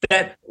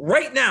that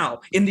right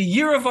now, in the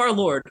year of our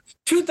Lord,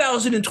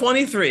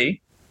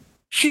 2023,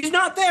 she's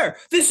not there.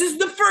 This is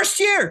the first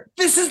year.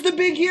 This is the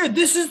big year.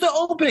 This is the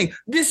opening.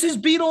 This is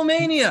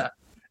Beatlemania.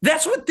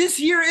 That's what this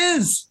year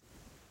is.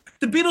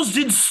 The Beatles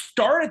didn't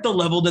start at the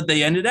level that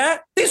they ended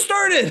at. They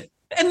started,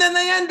 and then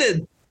they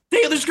ended.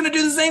 Taylor's going to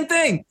do the same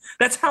thing.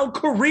 That's how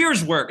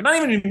careers work. Not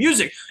even in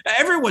music.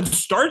 Everyone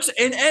starts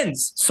and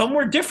ends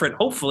somewhere different,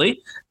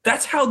 hopefully.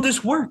 That's how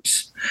this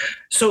works.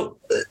 So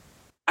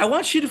I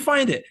want you to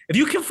find it. If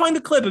you can find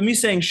the clip of me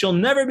saying she'll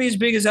never be as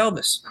big as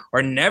Elvis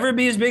or never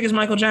be as big as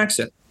Michael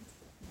Jackson,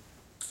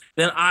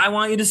 then I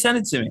want you to send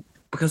it to me,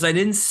 because I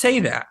didn't say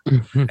that.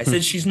 I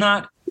said she's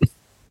not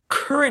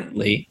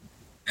currently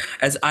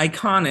as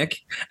iconic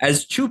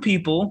as 2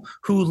 people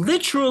who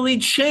literally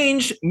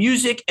changed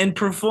music and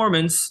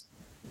performance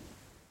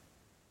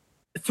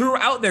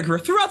throughout their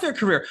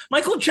career.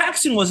 Michael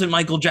Jackson wasn't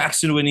Michael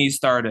Jackson when he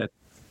started.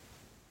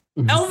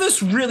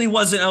 Elvis really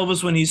wasn't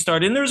Elvis when he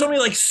started. And there was only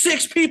like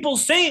 6 people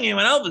singing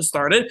when Elvis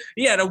started.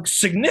 He had a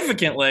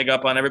significant leg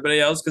up on everybody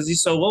else because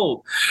he's so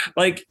old.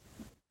 Like,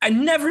 I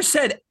never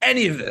said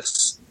any of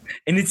this,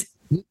 and it's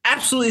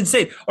absolutely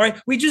insane. All right,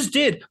 we just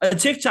did a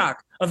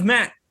TikTok of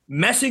Matt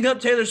messing up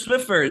Taylor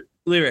Swift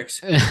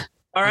lyrics.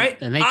 All right,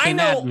 and they came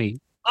at me.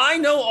 I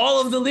know all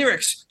of the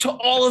lyrics to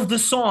all of the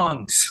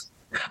songs.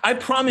 I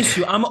promise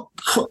you, I'm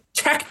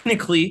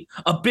technically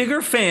a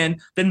bigger fan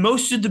than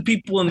most of the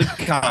people in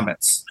the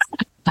comments.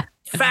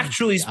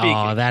 Factually speaking.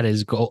 Oh, that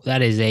is gold.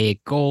 That is a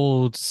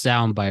gold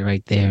soundbite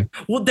right there.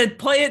 Well, then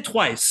play it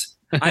twice.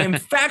 I am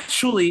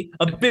factually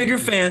a bigger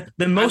fan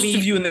than most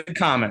of you in the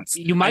comments.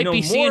 You might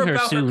be seeing her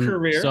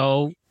soon.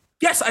 So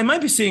yes, I might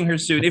be seeing her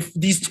soon if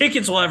these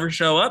tickets will ever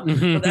show up.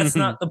 But that's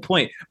not the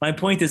point. My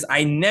point is,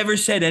 I never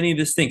said any of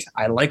these things.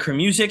 I like her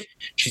music.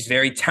 She's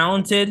very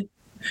talented.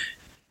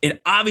 And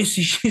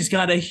obviously, she's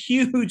got a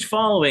huge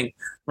following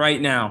right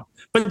now.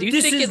 But do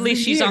you think at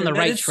least she's on the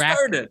right track?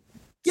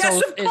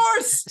 Yes, of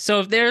course.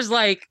 So if there's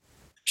like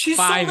she's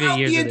sold out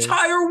the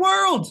entire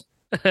world.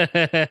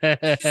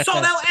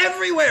 Sold out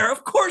everywhere.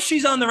 Of course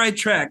she's on the right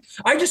track.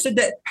 I just said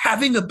that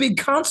having a big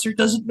concert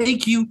doesn't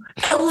make you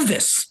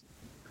Elvis.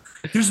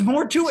 There's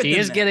more to it. She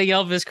is getting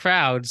Elvis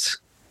crowds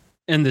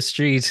in the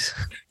streets.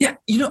 Yeah,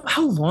 you know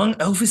how long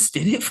Elvis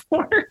did it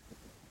for?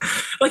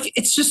 Like,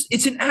 it's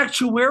an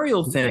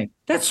actuarial thing.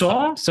 That's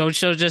all. So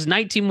just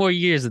 19 more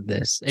years of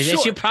this. Sure.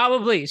 She'll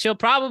probably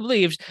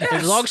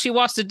as long as she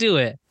wants to do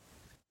it.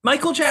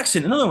 Michael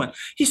Jackson, another one.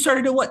 He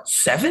started at what,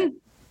 7?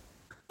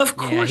 Of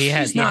course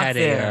she's not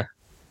there.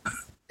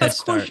 Of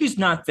course she's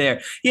not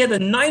there. He had a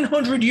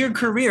 900-year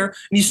career,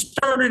 and he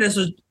started as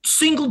a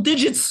single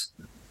digits.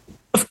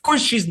 Of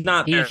course she's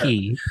not there.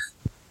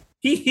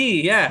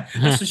 Yeah,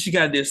 that's what she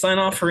got to do. Sign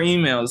off her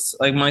emails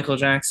like Michael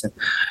Jackson.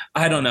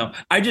 I don't know.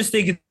 I just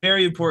think it's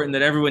very important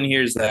that everyone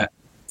hears that.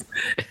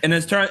 And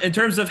in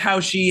terms of how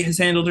she has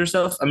handled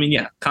herself, I mean,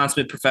 yeah,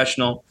 consummate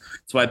professional.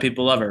 That's why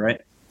people love her,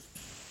 right?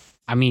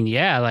 I mean,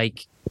 yeah,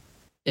 like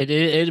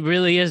it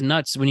really is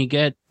nuts when you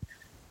get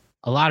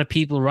a lot of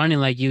people running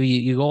like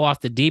you go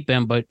off the deep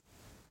end, but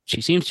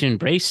she seems to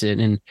embrace it.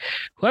 And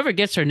whoever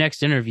gets her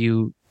next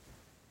interview,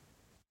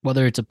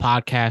 whether it's a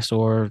podcast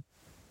or,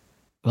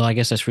 well, I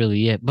guess that's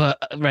really it. But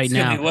It's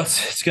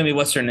gonna be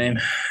what's her name?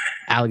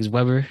 Alex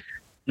Weber.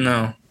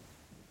 No,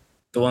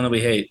 the one that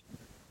we hate.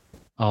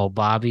 Oh,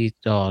 Bobby.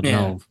 Oh,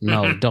 Yeah.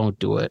 no, don't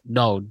do it.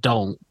 No,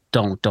 don't.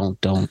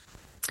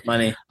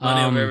 Money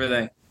over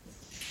everything.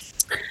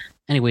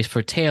 Anyways,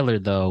 for Taylor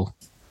though,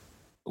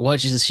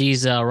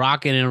 she's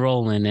rocking and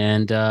rolling,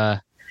 and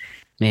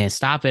man,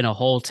 stopping a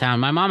whole town.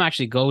 My mom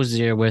actually goes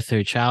there with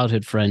her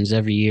childhood friends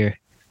every year,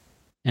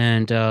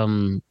 and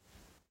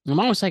my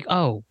mom was like,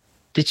 "Oh,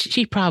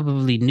 she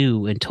probably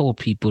knew and told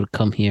people to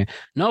come here."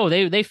 No,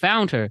 they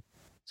found her.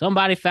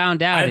 Somebody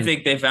found out. I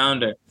think they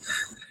found her.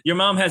 Your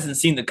mom hasn't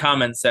seen the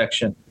comment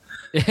section.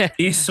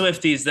 These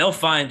Swifties, they'll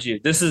find you.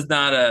 This is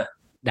not a.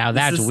 Now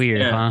that's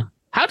weird, huh?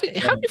 How did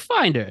you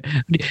find her?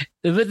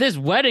 This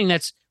wedding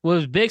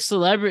was big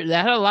celebrity.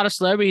 That had a lot of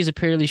celebrities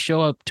apparently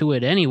show up to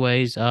it,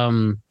 anyways. I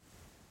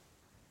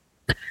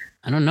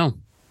don't know.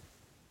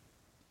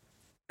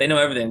 They know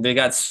everything. They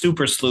got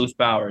super sleuth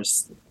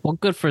powers. Well,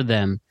 good for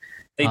them.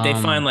 They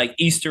find like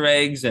Easter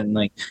eggs and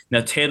like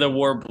Taylor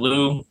wore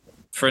blue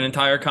for an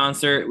entire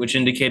concert, which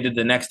indicated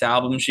the next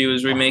album she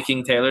was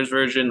remaking, Taylor's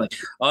version. Like,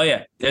 oh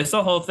yeah, it's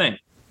the whole thing.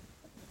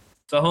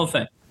 It's the whole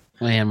thing.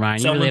 Man,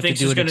 Ryan, you really have to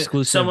do an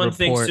exclusive Someone report.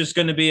 thinks there's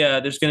going to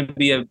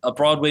be a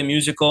Broadway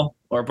musical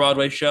or a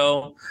Broadway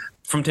show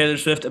from Taylor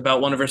Swift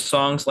about one of her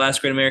songs, "Last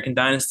Great American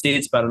Dynasty."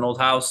 It's about an old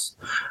house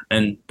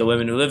and the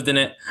women who lived in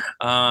it.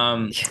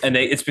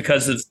 It's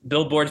because of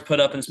billboards put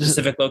up in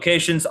specific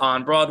locations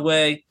on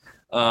Broadway,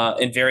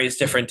 in various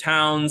different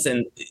towns.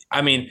 And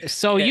I mean,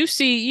 so you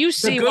see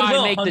why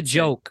I make the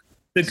joke.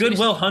 The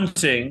goodwill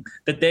hunting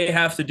that they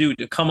have to do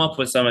to come up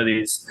with some of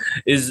these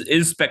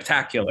is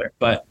spectacular.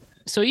 But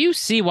so you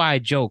see why I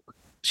joke.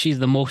 She's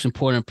the most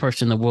important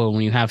person in the world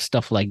when you have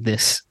stuff like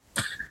this.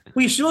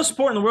 We show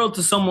support in the world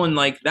to someone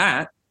like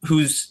that,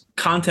 whose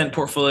content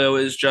portfolio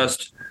is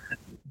just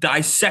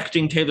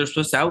dissecting Taylor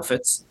Swift's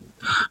outfits.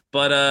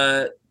 But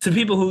to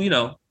people who,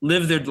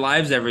 live their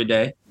lives every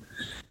day,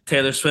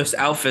 Taylor Swift's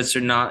outfits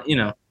are not,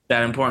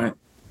 that important.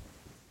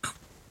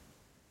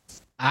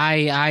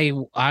 I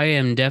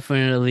am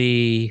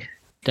definitely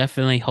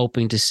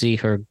hoping to see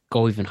her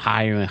go even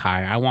higher and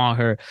higher. I want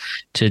her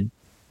to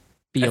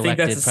be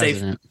elected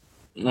president.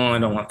 No, I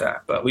don't want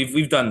that. But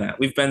we've done that.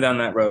 We've been down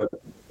that road.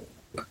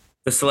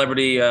 The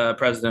celebrity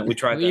president. We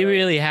tried that. You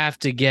really have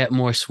to get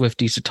more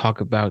Swifties to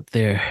talk about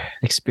their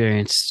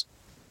experience.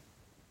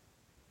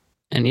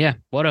 And yeah,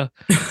 what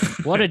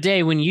a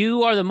day when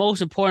you are the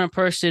most important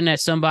person at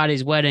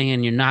somebody's wedding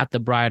and you're not the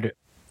bride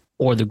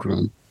or the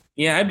groom.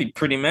 Yeah, I'd be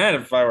pretty mad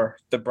if I were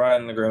the bride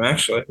and the groom,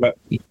 actually. But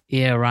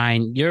yeah,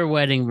 Ryan, your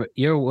wedding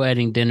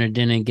dinner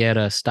didn't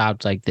get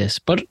stopped like this,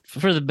 but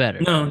for the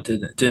better. No, it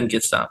didn't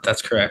get stopped.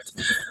 That's correct.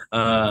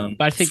 But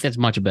I think that's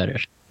much better.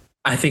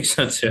 I think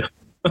so too.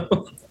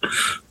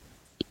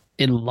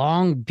 In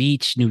Long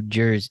Beach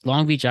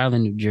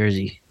Island, New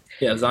Jersey.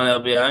 Yeah, it's on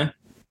LBI.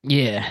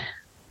 Yeah.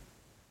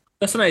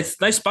 That's a nice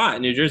spot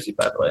in New Jersey,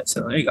 by the way.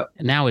 So there you go.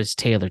 And now it's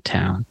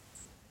Taylortown.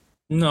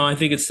 No, I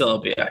think it's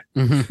still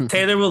LBI.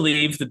 Taylor will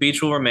leave. The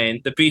beach will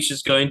remain. The beach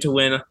is going to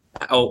win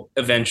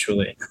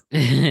eventually.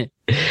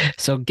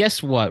 So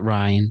guess what,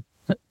 Ryan?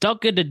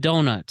 Dunkin' the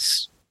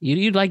Donuts.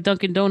 You like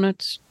Dunkin'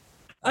 Donuts?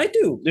 I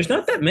do. There's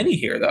not that many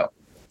here, though,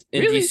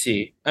 in Really?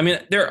 DC. I mean,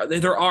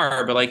 there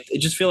are, but like, I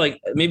just feel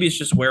like maybe it's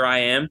just where I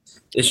am.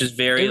 It's just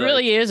very. It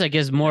really is, I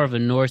guess, more of a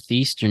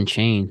northeastern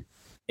chain.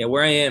 Yeah,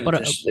 where I am,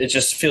 But, it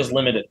just feels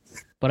limited.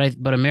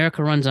 But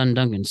America runs on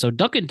Dunkin'. So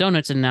Dunkin'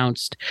 Donuts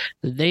announced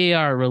that they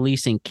are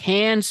releasing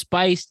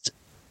spiced.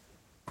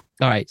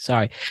 All right,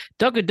 sorry.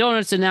 Dunkin'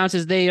 Donuts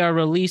announces they are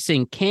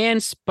releasing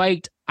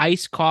spiked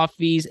iced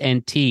coffees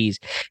and teas,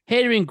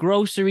 hitting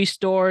grocery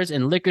stores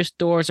and liquor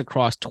stores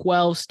across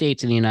 12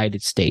 states in the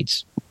United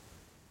States.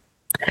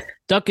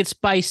 Dunkin'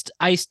 spiced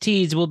iced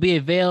teas will be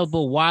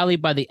available widely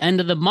by the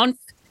end of the month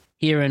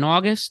here in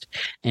August,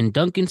 and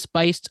Dunkin'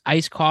 spiced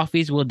iced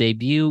coffees will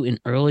debut in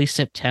early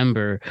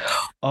September.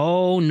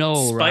 Oh no,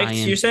 Spiked,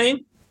 Ryan. you're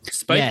saying?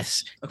 Spiked?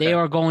 Yes, Okay. they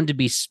are going to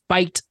be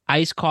spiked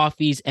iced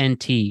coffees and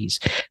teas.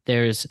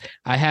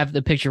 I have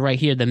the picture right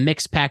here. The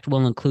mix pack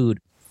will include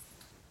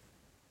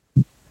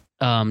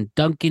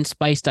Dunkin'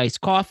 spiced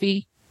iced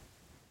coffee,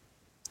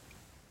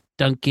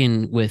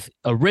 Dunkin' with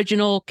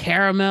original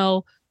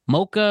caramel,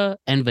 mocha,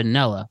 and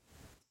vanilla,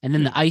 and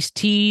then the iced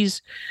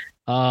teas.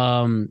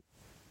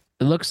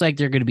 It looks like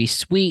they're going to be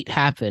sweet,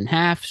 half and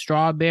half,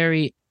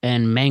 strawberry,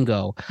 and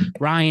mango.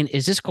 Ryan,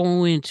 is this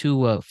going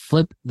to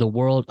flip the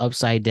world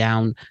upside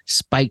down?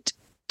 Spiked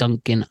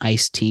Dunkin'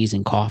 iced teas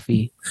and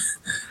coffee?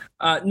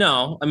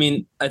 No, I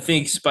mean, I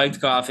think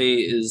spiked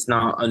coffee is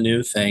not a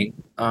new thing.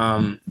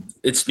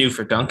 It's new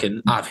for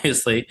Dunkin',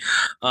 obviously.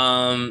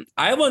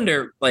 I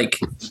wonder, like,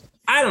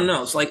 I don't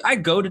know. It's like I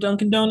go to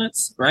Dunkin'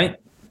 Donuts, right?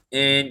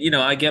 And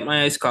I get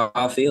my iced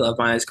coffee, love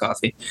my iced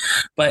coffee.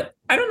 But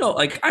I don't know,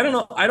 like I don't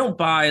know, I don't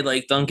buy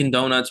like Dunkin'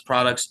 Donuts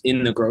products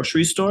in the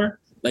grocery store.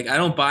 Like I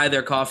don't buy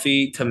their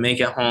coffee to make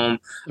at home.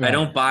 Right. I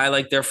don't buy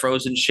like their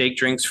frozen shake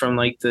drinks from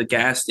like the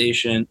gas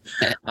station.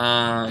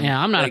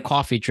 Yeah, I'm not a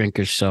coffee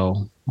drinker,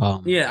 so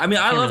yeah, I mean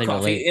I love really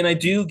coffee relate. and I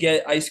do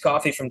get iced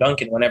coffee from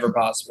Dunkin' whenever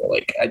possible.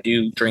 Like I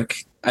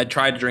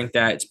try to drink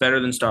that. It's better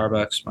than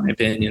Starbucks, in my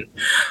opinion.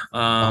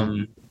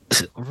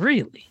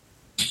 Really?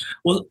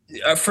 Well,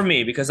 for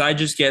me, because I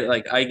get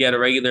a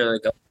regular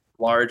like a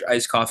large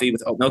iced coffee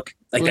with oat milk.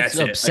 Like Let's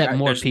that's upset it. Like,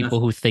 more people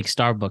who think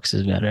Starbucks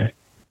is better.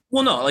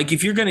 Well, no, like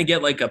if you're gonna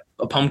get like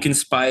a pumpkin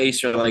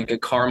spice or like a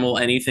caramel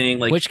anything,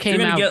 like which came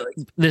out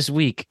this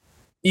week.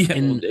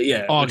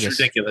 Yeah, August. Which is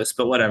ridiculous,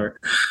 but whatever.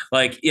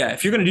 Like, yeah,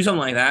 if you're gonna do something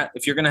like that,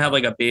 if you're gonna have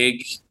like a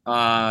big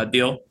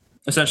deal,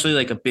 essentially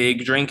like a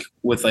big drink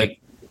with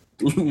like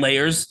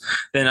layers,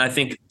 then I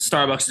think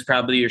Starbucks is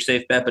probably your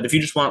safe bet. But if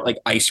you just want like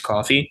iced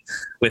coffee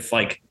with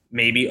like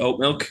maybe oat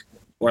milk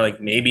or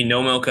like maybe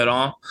no milk at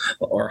all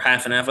or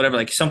half and half, whatever,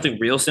 like something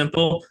real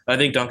simple, I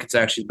think Dunkin's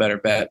actually a better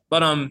bet.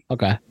 But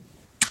okay.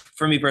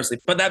 For me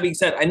personally. But that being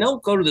said, I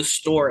don't go to the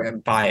store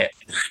and buy it.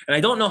 And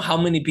I don't know how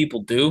many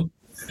people do.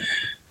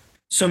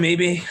 So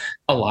maybe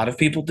a lot of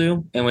people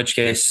do, in which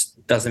case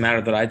doesn't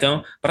matter that I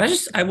don't. But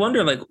I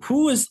wonder like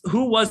who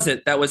was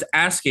it that was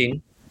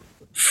asking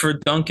for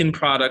Dunkin'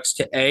 products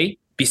to A,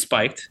 be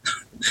spiked,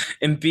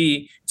 and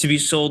B, to be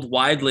sold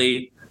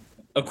widely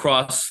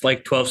across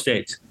like 12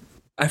 states?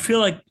 I feel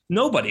like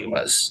nobody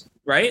was.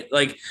 Right?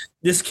 Like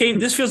this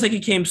feels like it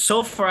came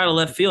so far out of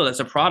left field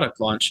as a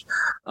product launch.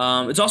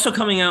 It's also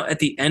coming out at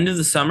the end of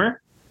the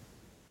summer.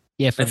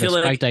 Yeah, for the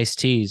spiked iced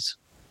teas.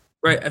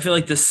 Right. I feel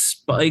like the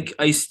spike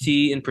iced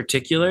tea in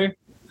particular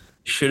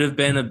should have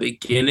been a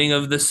beginning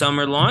of the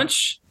summer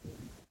launch.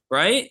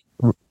 Right?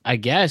 I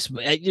guess.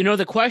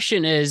 The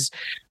question is,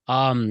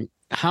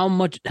 how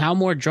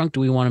more drunk do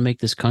we want to make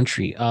this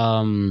country?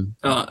 I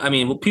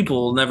mean, well,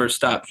 people will never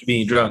stop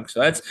being drunk.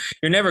 So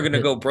you're never going to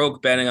go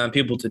broke betting on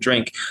people to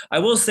drink. I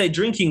will say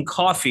drinking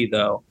coffee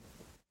though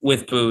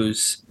with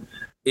booze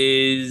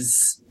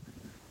is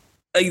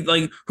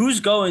like who's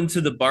going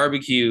to the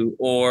barbecue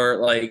or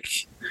like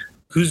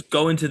who's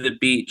going to the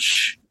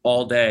beach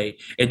all day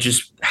and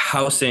just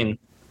housing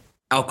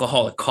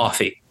alcoholic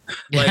coffee.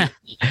 Like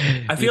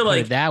I feel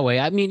like that way.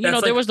 I mean,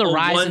 there was the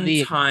rise of the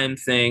one-time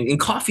thing, and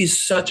coffee is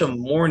such a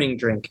morning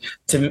drink.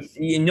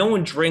 No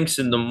one drinks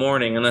in the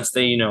morning unless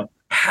they,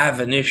 have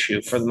an issue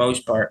for the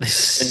most part. And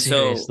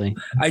seriously,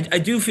 so I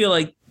do feel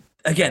like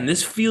again,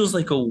 this feels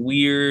like a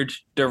weird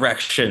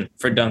direction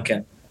for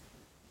Dunkin'.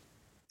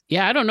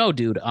 Yeah, I don't know,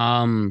 dude.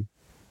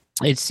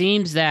 It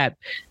seems that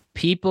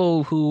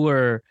people who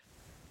were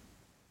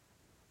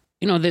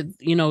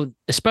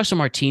espresso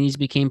martinis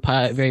became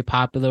very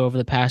popular over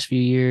the past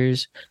few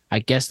years. I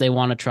guess they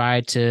want to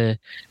try to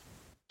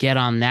get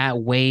on that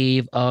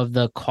wave of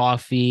the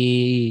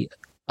coffee,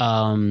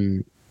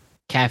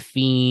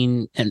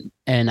 caffeine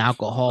and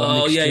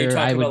alcohol mixture. You're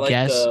talking I would about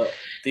guess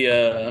the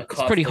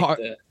it's pretty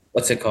hard.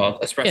 What's it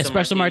called?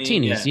 Espresso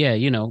martinis. Yeah,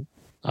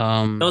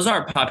 those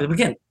are popular. But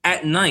again,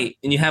 at night,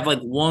 and you have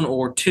like one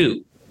or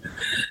two.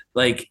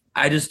 Like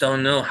I just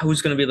don't know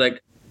who's going to be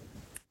like.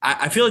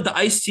 I feel like the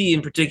iced tea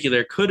in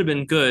particular could have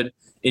been good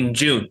in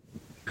June.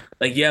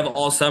 Like you have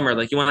all summer,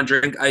 like you want to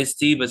drink iced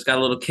tea, but it's got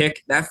a little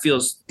kick. That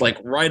feels like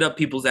right up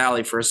people's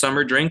alley for a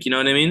summer drink. You know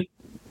what I mean?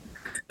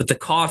 But the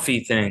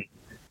coffee thing,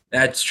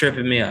 that's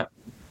tripping me up.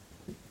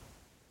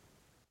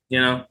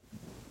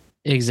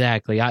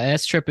 Exactly.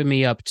 That's tripping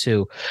me up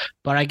too.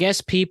 But I guess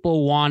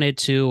people wanted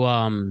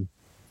to,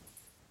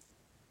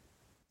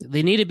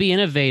 they need to be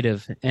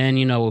innovative, and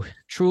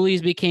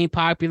Trulies became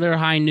popular,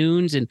 high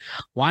noons, and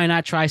why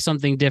not try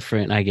something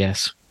different? I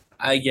guess,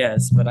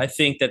 but I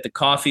think that the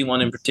coffee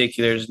one in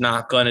particular is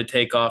not going to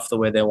take off the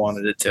way they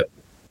wanted it to.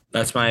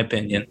 That's my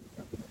opinion.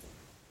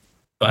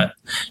 But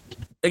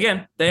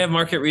again, they have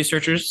market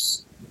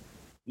researchers.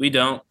 We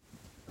don't.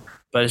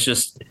 But it's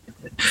just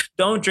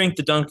don't drink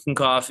the Dunkin'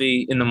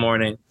 coffee in the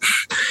morning.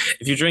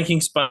 If you're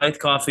drinking spiked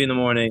coffee in the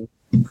morning,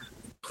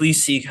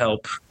 please seek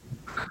help.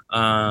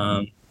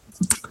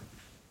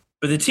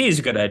 But the tea is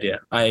a good idea.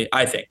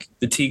 I think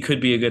the tea could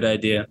be a good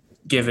idea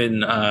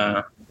given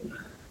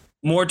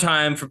more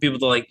time for people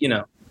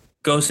to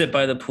go sit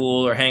by the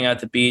pool or hang out at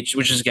the beach,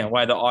 which is again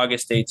why the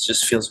August dates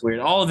just feels weird.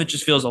 All of it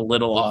just feels a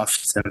little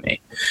off to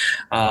me.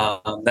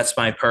 That's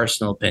my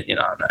personal opinion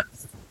on that.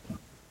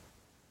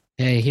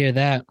 Hey, hear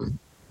that?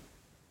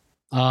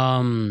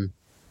 I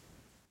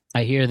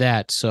hear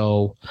that.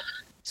 So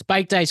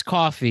spiked iced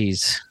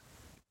coffees.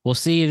 We'll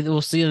see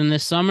them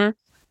this summer.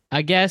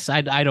 I guess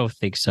I don't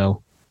think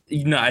so.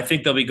 No, I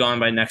think they'll be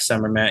gone by next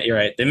summer, Matt. You're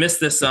right. They missed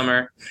this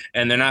summer,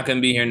 and they're not going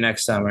to be here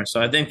next summer.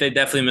 So I think they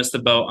definitely missed the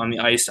boat on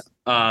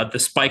the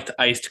spiked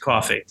iced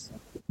coffee.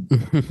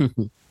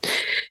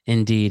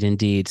 Indeed,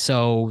 indeed.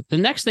 So the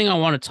next thing I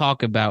want to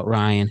talk about,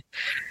 Ryan,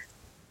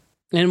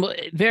 and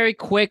very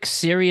quick,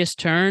 serious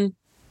turn,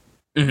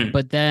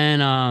 but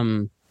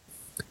then,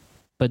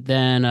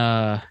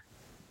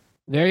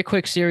 very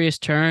quick, serious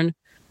turn,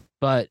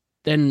 but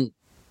then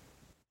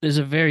there's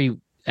a very,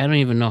 I don't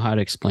even know how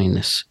to explain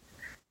this,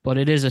 but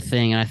it is a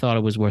thing, and I thought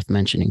it was worth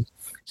mentioning.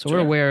 So we're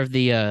aware of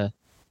the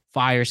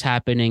fires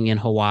happening in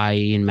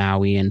Hawaii and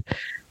Maui, and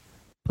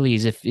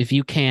please, if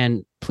you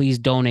can, please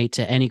donate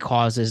to any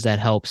causes that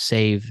help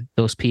save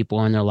those people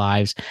and their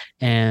lives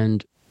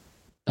and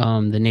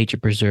the nature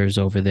preserves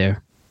over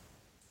there.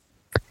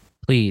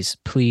 Please,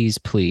 please,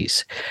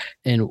 please.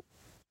 And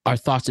our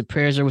thoughts and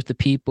prayers are with the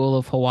people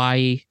of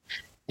Hawaii,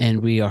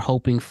 and we are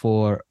hoping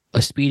for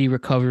a speedy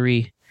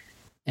recovery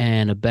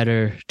and a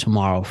better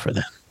tomorrow for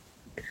them.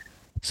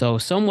 So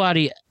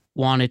somebody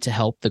wanted to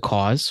help the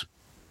cause,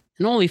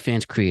 an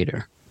OnlyFans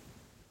creator,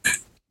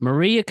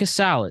 Maria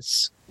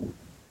Casales,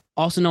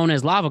 also known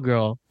as Lava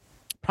Girl,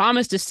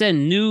 promised to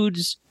send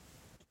nudes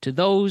to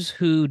those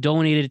who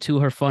donated to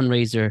her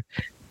fundraiser.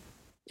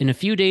 In a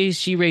few days,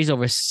 she raised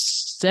over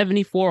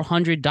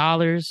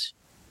 $7,400,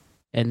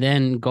 and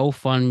then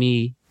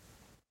GoFundMe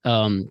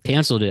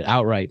canceled it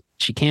outright.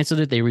 She canceled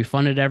it. They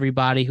refunded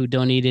everybody who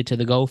donated to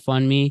the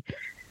GoFundMe,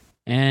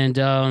 and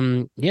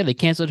they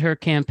canceled her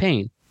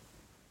campaign.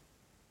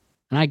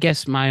 And I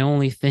guess my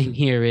only thing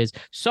here is,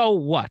 so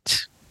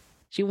what?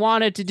 She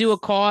wanted to do a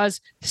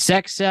cause,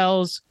 sex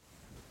sells,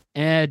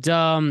 and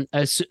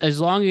as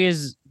long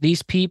as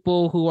these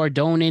people who are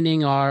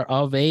donating are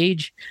of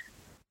age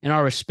and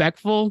are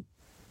respectful,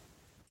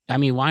 I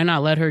mean, why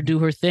not let her do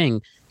her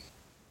thing?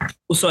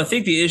 Well, so I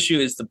think the issue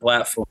is the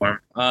platform.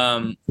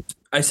 I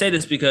say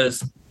this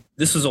because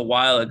this was a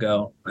while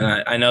ago,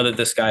 and I know that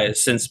this guy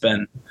has since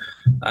been,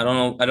 I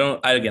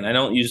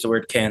don't use the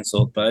word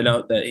canceled, but I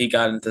know that he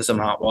got into some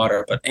hot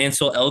water. But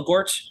Ansel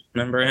Elgort,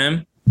 remember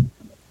him?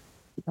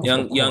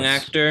 Young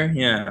actor,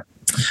 yeah.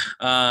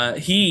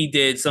 He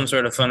did some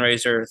sort of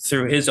fundraiser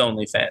through his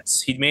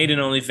OnlyFans. He'd made an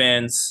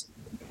OnlyFans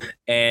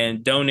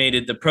and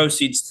donated the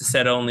proceeds to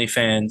said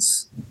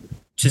OnlyFans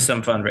to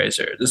some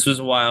fundraiser. This was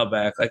a while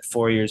back, like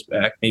 4 years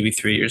back, maybe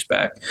 3 years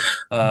back.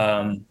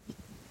 And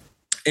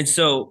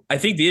so I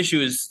think the issue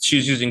is she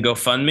was using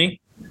GoFundMe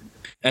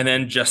and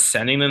then just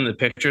sending them the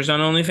pictures on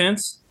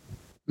OnlyFans,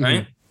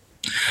 right?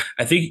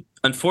 I think,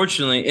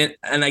 unfortunately,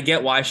 and I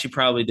get why she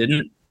probably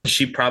didn't.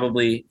 She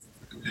probably,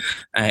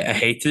 I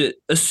hate to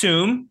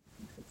assume,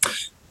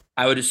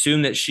 I would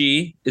assume that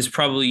she is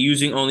probably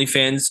using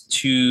OnlyFans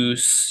to,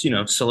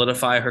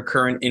 solidify her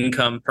current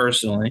income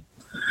personally,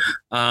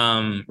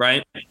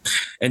 right?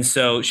 And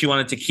so she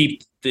wanted to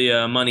keep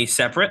the money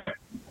separate,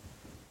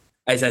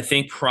 as I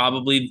think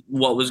probably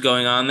what was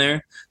going on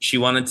there. She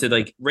wanted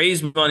to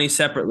raise money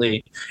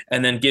separately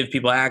and then give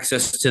people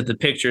access to the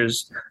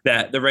pictures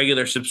that the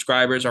regular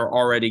subscribers are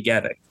already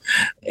getting.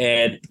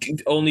 And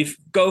only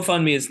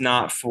GoFundMe is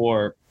not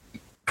for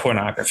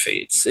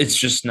pornography. It's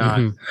just not.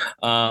 Right.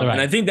 And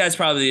I think that's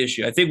probably the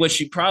issue. I think what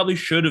she probably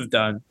should have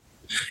done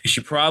is she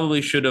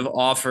probably should have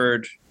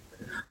offered,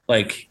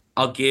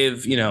 I'll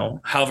give,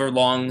 however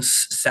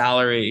long's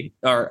salary,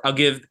 or I'll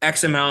give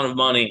X amount of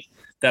money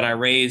that I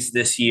raised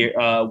this year,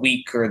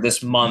 week or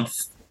this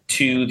month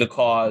to the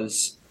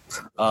cause.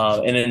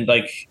 And then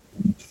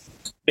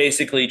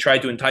basically try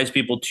to entice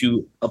people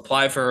to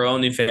apply for her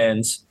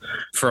OnlyFans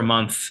for a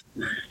month,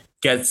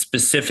 get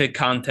specific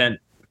content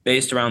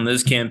based around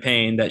this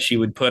campaign that she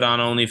would put on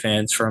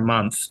OnlyFans for a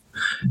month,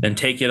 then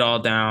take it all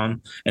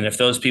down. And if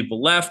those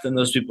people left, then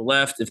those people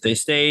left. If they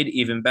stayed,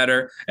 even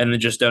better. And then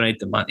just donate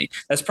the money.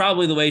 That's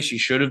probably the way she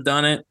should have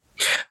done it.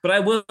 But I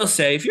will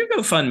say, if you're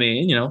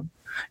GoFundMe,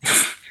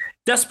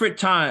 desperate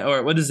time,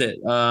 or what is it?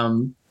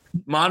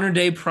 Modern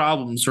day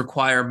problems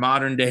require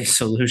modern day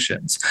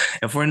solutions.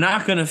 If we're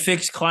not going to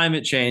fix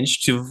climate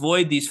change to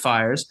avoid these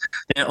fires,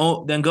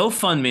 then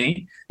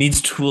GoFundMe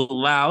needs to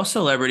allow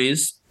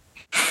celebrities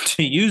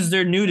to use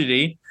their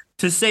nudity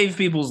to save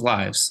people's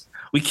lives.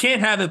 We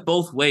can't have it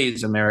both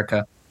ways,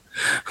 America.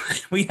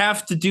 We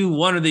have to do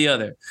one or the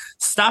other.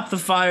 Stop the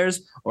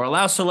fires or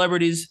allow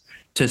celebrities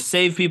to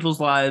save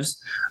people's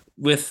lives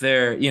with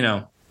their,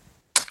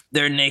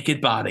 their naked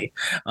body.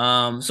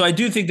 So I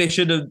do think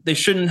they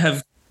shouldn't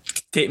have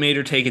made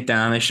her take it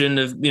down. They shouldn't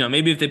have,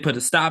 maybe if they put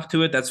a stop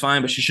to it, that's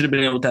fine, but she should have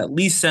been able to at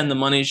least send the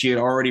money she had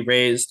already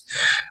raised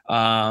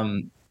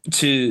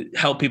to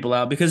help people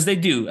out, because they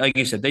do, like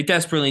you said, they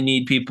desperately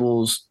need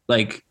people's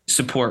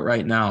support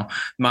right now,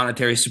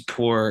 monetary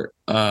support,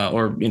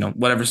 or,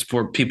 whatever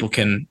support people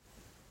can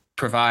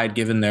provide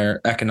given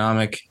their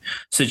economic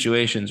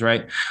situations.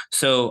 Right.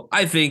 So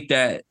I think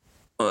that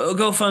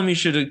GoFundMe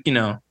should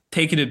have,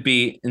 taken a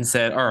beat and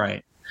said, all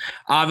right,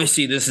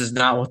 obviously this is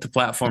not what the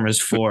platform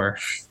is for,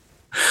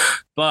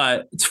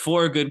 but it's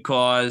for a good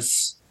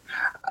cause.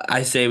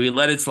 I say we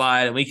let it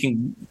slide and we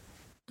can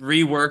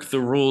rework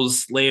the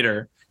rules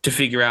later to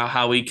figure out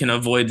how we can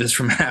avoid this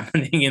from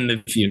happening in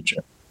the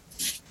future.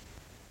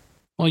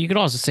 Well, you could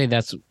also say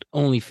that's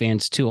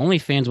OnlyFans too.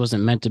 OnlyFans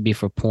wasn't meant to be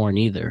for porn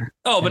either.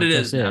 Oh, but it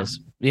is.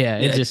 Yeah,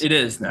 it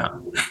is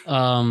now.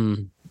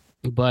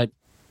 But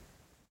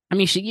I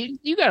mean,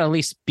 you gotta at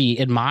least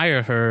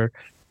admire her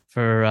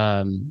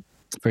for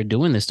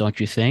doing this, don't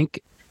you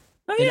think?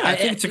 Oh, yeah, I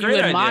think it's a great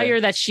you admire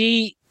idea. that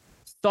she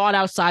thought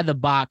outside the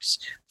box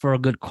for a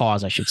good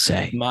cause, I should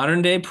say.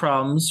 Modern day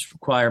problems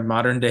require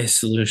modern day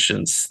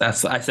solutions. I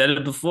said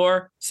it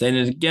before, saying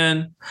it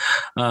again.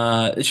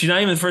 She's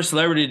not even the first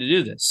celebrity to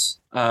do this.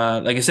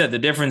 Like I said, the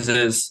difference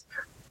is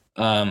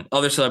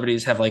other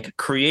celebrities have like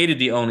created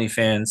the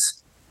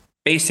OnlyFans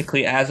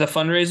basically as a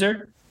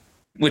fundraiser,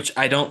 which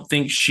I don't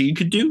think she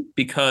could do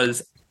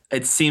because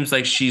it seems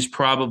like she's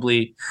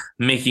probably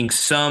making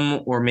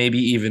some or maybe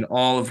even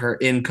all of her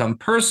income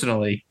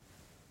personally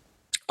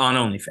on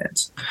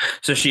OnlyFans.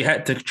 So she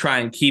had to try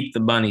and keep the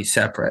money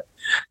separate.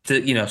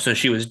 So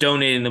she was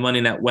donating the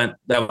money that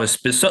was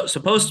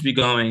supposed to be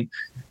going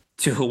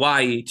to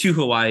Hawaii,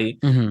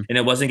 and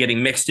it wasn't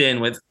getting mixed in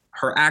with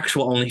her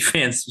actual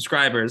OnlyFans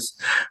subscribers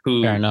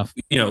who, fair enough,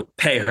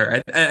 pay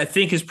her. I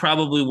think is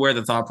probably where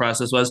the thought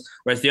process was,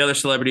 whereas the other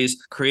celebrities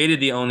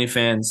created the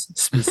OnlyFans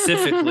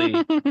specifically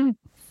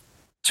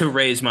to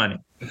raise money.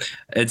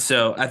 And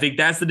so I think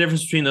that's the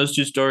difference between those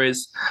two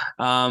stories.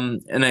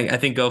 And I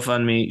think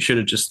GoFundMe should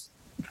have just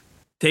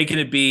taken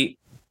a beat,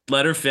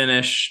 let her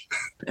finish,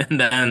 and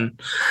then,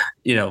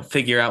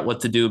 figure out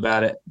what to do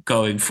about it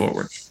going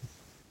forward.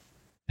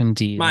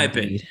 Indeed. My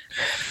opinion.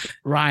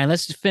 Ryan,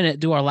 let's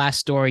do our last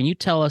story. And you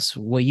tell us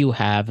what you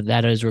have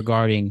that is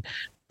regarding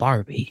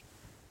Barbie.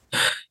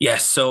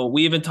 Yes. So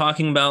we have been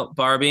talking about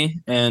Barbie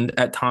and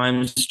at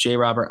times J.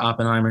 Robert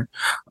Oppenheimer.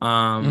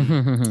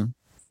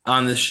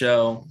 On this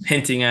show,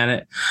 hinting at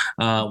it.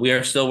 We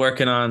are still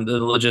working on the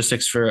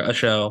logistics for a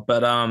show.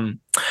 But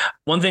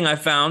one thing I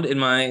found in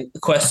my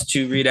quest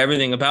to read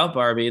everything about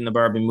Barbie and the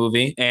Barbie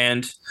movie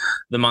and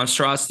the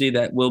monstrosity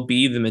that will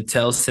be the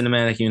Mattel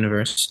Cinematic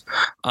Universe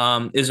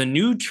is a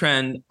new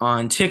trend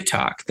on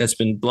TikTok that's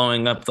been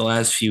blowing up the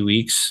last few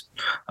weeks.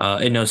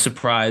 And no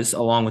surprise,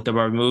 along with the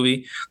Barbie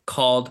movie,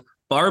 called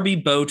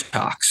Barbie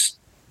Botox.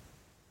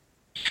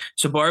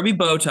 So Barbie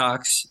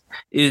Botox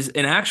is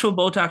an actual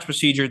Botox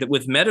procedure that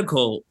with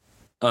medical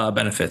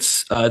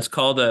benefits. It's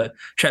called a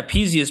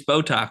trapezius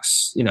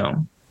Botox.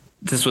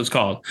 This is what it's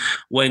called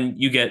when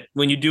you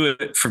do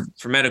it for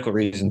medical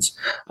reasons.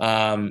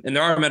 And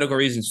there are medical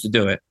reasons to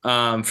do it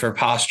for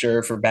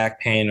posture, for back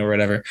pain or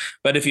whatever.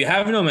 But if you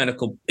have no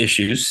medical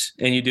issues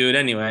and you do it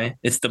anyway,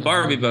 it's the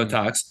Barbie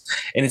Botox.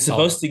 And it's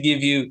supposed to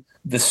give you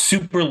the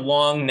super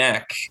long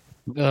neck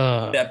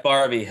that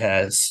Barbie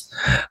has,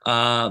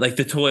 like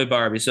the toy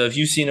Barbie. So if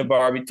you've seen a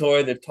Barbie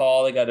toy, they're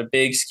tall, they got a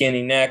big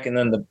skinny neck, and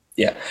then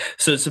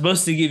so it's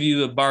supposed to give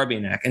you a Barbie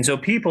neck. And so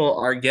people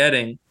are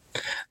getting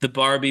the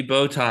Barbie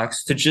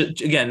Botox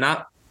to again,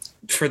 not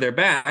for their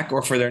back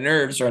or for their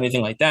nerves or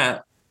anything like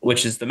that,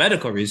 which is the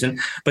medical reason,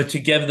 but to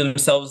give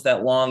themselves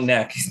that long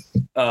neck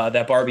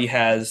that Barbie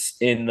has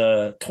in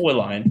the toy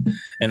line,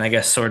 and I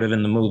guess sort of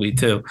in the movie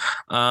too.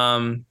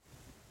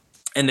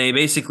 And they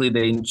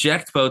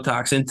inject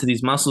Botox into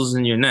these muscles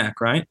in your neck,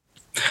 right?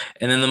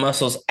 And then the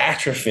muscles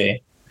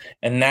atrophy.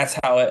 And that's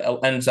how it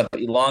ends up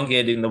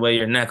elongating the way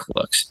your neck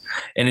looks.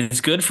 And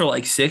it's good for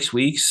like 6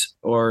 weeks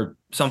or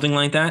something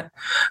like that.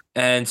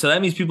 And so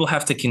that means people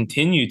have to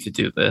continue to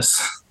do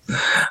this.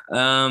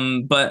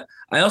 But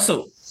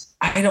so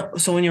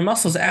when your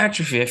muscles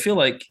atrophy, I feel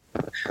like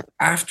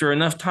after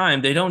enough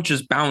time, they don't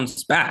just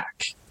bounce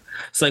back.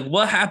 It's like,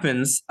 what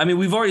happens? I mean,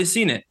 we've already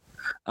seen it.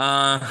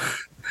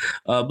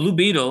 Blue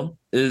Beetle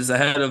is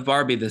ahead of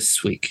Barbie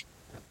this week.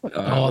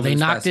 They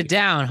knocked it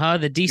down, huh?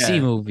 The DC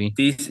movie.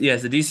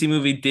 Yes, the DC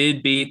movie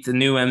did beat the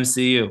new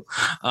MCU.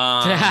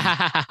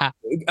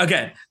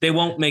 Again, they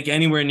won't make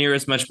anywhere near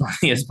as much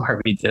money as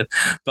Barbie did.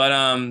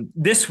 But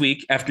this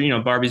week,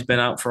 after Barbie's been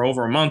out for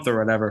over a month or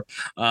whatever,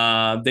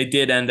 they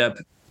did end up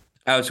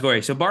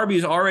outscoring. So Barbie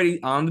is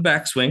already on the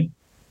backswing,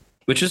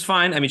 which is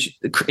fine. I mean,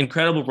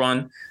 incredible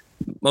run.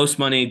 Most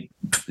money.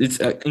 It's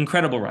an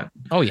incredible run.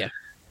 Oh, yeah.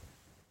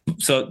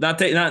 So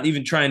not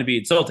even trying to be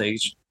insulting,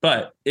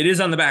 but it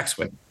is on the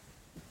backswing.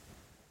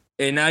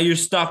 And now you're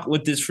stuck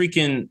with this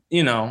freaking,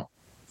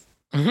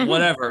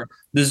 whatever.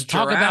 This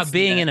talk about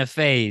being neck. In a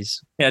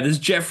phase. Yeah, this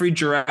Jeffrey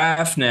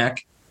giraffe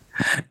neck.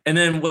 And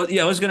then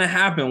what's going to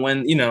happen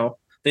when,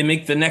 they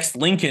make the next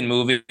Lincoln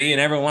movie and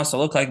everyone wants to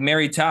look like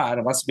Mary Todd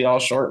and wants to be all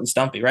short and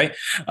stumpy, right?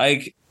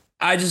 Like,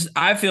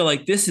 I feel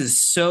like this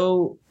is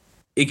so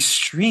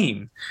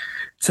extreme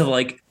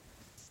to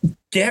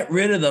get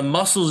rid of the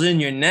muscles in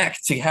your neck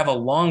to have a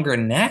longer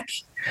neck,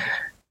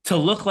 to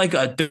look like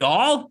a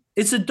doll.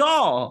 It's a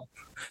doll.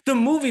 The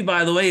movie,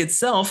 by the way,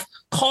 itself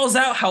calls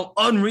out how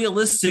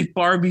unrealistic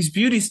Barbie's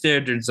beauty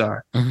standards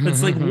are.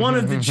 It's like one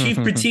of the chief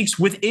critiques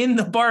within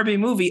the Barbie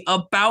movie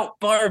about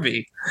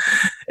Barbie.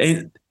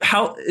 And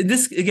how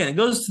this, again, it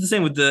goes to the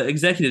same with the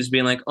executives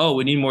being like, oh,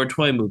 we need more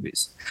toy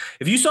movies.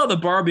 If you saw the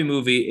Barbie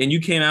movie and you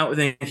came out with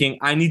thinking,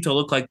 I need to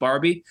look like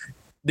Barbie,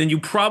 then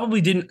you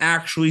probably didn't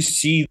actually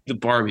see the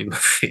Barbie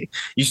movie.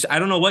 I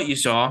don't know what you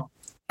saw,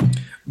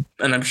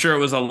 and I'm sure it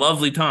was a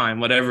lovely time,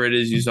 whatever it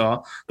is you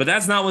saw. But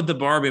that's not what the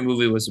Barbie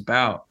movie was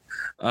about.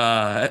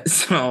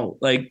 So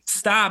like,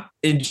 stop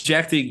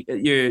injecting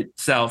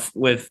yourself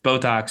with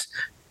Botox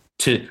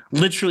to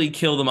literally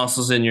kill the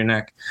muscles in your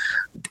neck.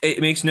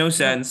 It makes no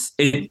sense.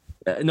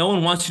 No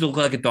one wants you to look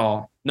like a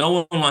doll. No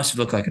one wants you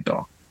to look like a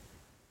doll.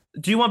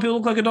 Do you want people to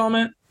look like a doll,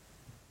 man?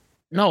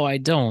 No, I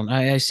don't.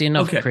 I see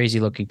enough crazy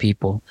looking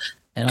people,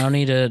 and I don't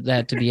need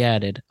that to be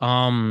added.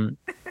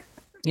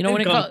 You know,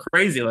 when it comes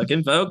crazy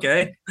looking, but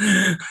okay.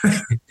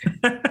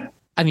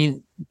 I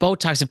mean,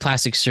 Botox and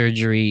plastic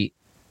surgery,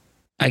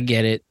 I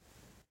get it.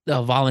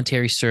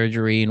 Voluntary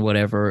surgery and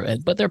whatever,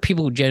 but there are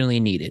people who genuinely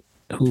need it,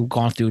 who've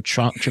gone through a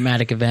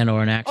traumatic event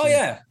or an accident. Oh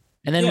yeah.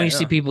 And then when you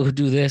see people who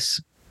do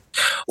this,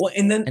 well,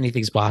 and then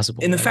anything's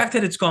possible. And the fact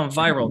that it's gone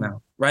viral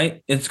now,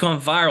 right? It's gone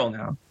viral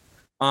now.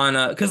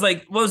 On because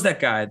like, what was that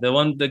guy?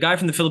 The guy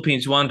from the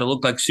Philippines who wanted to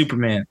look like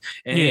Superman,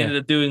 and he ended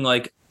up doing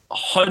like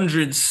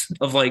hundreds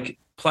of like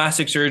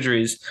plastic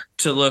surgeries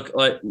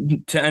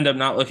to end up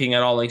not looking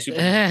at all like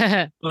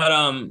Superman.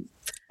 But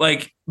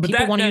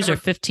people want to use their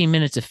 15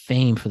 minutes of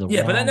fame for the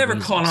but that never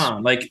caught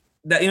on. Like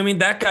that, you know what I mean?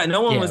 That guy,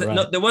 no one was. Right.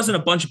 No, there wasn't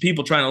a bunch of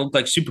people trying to look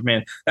like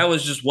Superman. That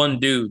was just one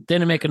dude.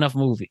 Didn't make enough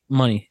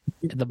money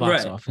at the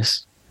box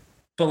office.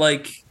 But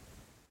like,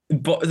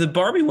 the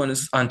Barbie one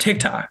is on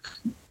TikTok.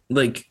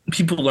 Like,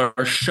 people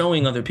are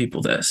showing other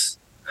people this.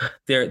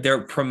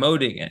 They're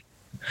promoting it,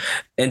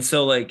 and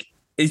so like,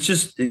 it's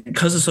just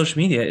because of social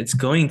media, it's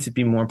going to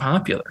be more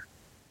popular.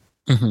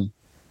 Mm-hmm.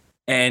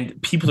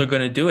 And people are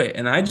going to do it.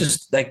 And I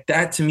just like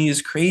that, to me,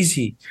 is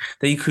crazy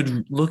that you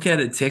could look at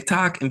a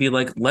TikTok and be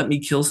like, let me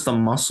kill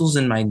some muscles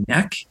in my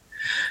neck.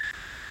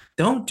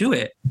 Don't do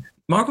it.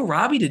 Margot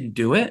Robbie didn't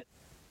do it.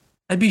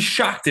 I'd be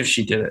shocked if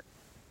she did it.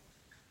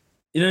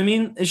 You know what I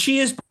mean? And she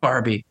is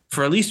Barbie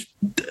for at least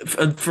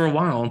for a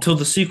while until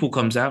the sequel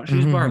comes out.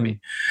 She's Barbie.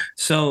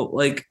 So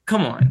like,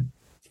 come on.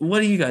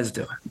 What are you guys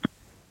doing?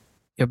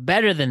 You're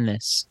better than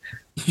this.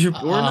 Or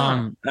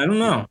not. I don't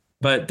know.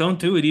 But don't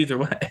do it either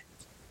way.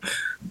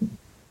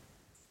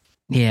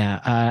 Yeah,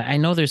 I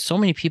know there's so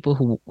many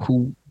people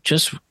who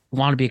just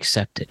want to be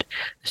accepted.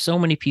 There's so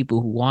many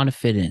people who want to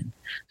fit in.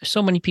 There's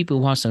so many people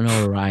who want some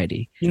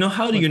notoriety. You know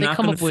how you're not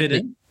going to fit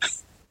in?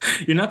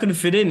 You're not going to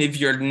fit in if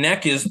your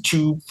neck is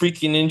 2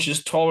 freaking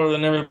inches taller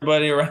than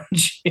everybody around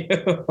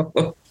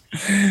you.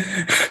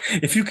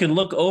 If you can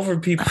look over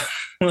people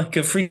like a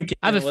freaking...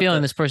 I have a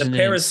feeling this person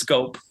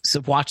periscope.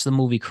 Didn't watch the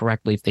movie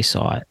correctly if they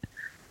saw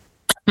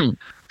it.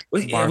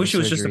 I wish it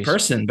was just a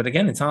person, but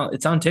again, it's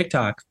on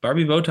TikTok.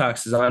 Barbie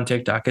Botox is on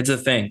TikTok. It's a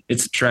thing.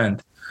 It's a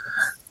trend.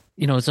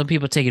 You know, some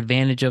people take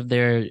advantage of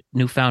their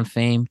newfound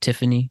fame,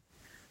 Tiffany,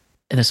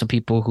 and there's some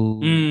people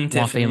who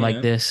want fame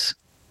like this.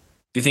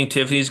 Do you think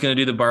Tiffany's going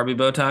to do the Barbie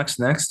Botox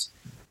next?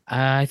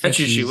 I think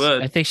she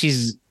would. I think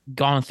she's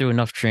gone through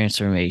enough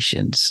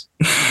transformations.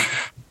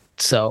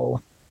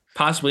 So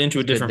possibly into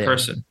a different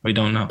person. We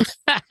don't know.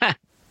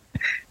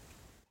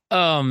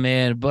 Oh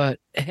man,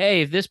 but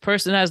hey, if this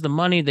person has the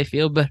money, they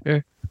feel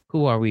better.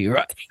 Who are we,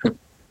 right?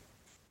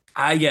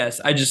 I guess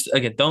I just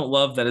don't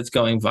love that it's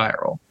going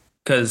viral,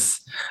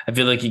 because I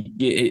feel like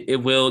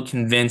it will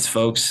convince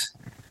folks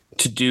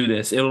to do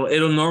this. It'll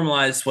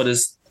normalize what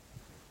is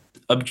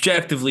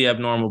objectively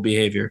abnormal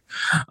behavior,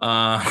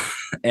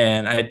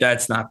 and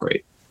that's not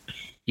great.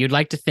 You'd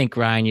like to think,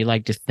 Ryan. You'd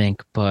like to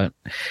think, but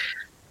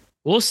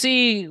we'll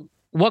see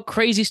what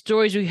crazy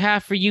stories we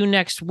have for you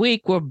next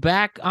week. We're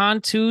back on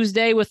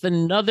Tuesday with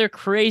another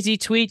crazy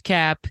tweet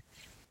cap,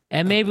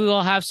 and maybe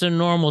we'll have some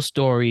normal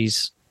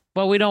stories,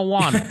 but we don't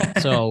want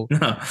it. So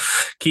no,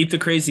 keep the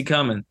crazy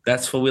coming.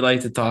 That's what we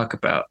like to talk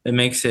about. It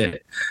makes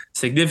it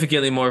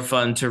significantly more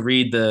fun to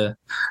read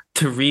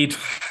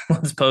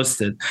what's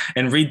posted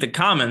and read the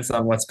comments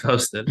on what's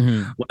posted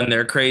when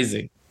they're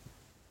crazy.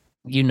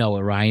 You know it,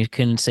 Ryan. You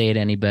couldn't say it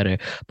any better.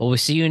 But we'll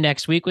see you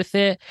next week with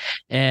it.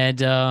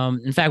 And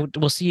in fact,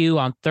 we'll see you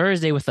on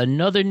Thursday with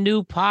another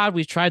new pod.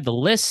 We tried the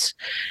list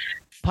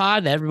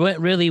pod that went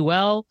really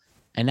well.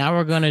 And now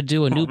we're going to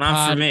do a new pod.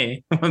 Not for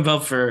me. Well,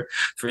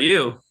 for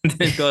you. It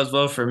didn't go as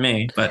well for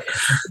me. But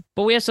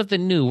we have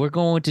something new. We're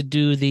going to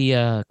do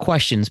the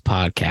questions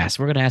podcast.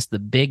 We're going to ask the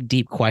big,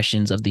 deep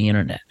questions of the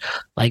internet.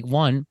 Like,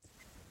 one,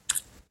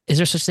 is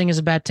there such thing as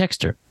a bad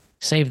texter?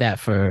 Save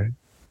that for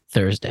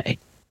Thursday.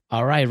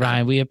 All right,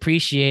 Ryan, we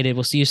appreciate it.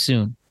 We'll see you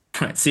soon.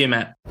 All right, see you,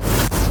 Matt.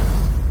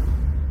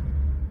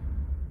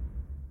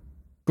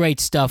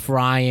 Great stuff,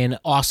 Ryan.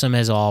 Awesome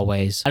as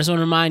always. I just want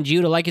to remind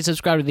you to like and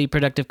subscribe to the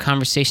Productive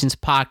Conversations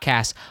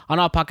podcast on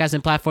all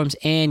podcasting platforms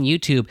and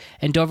YouTube.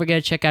 And don't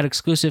forget to check out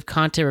exclusive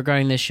content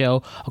regarding this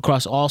show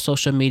across all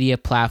social media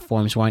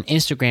platforms. We're on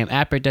Instagram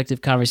at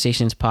Productive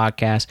Conversations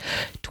Podcast,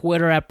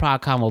 Twitter at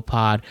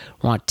ProdConvoPod.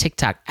 We're on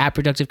TikTok at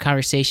Productive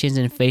Conversations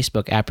and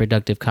Facebook at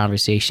Productive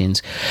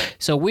Conversations.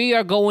 So we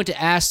are going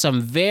to ask some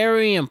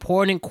very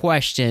important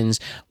questions.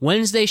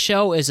 Wednesday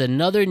show is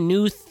another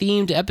new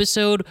themed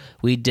episode.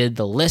 We did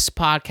the List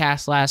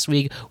podcast last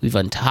week. We've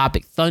done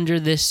Topic Thunder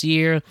this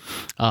year.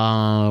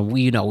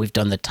 We've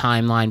done the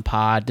Timeline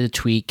Pod, the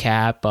Tweet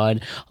Cap, a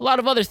lot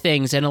of other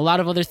things, and a lot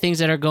of other things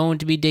that are going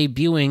to be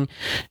debuting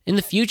in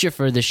the future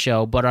for the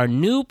show. But our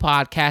new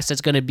podcast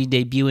that's going to be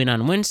debuting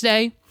on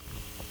Wednesday,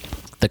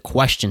 the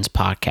Questions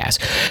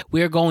Podcast.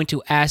 We are going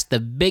to ask the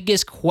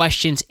biggest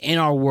questions in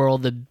our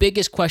world, the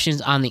biggest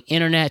questions on the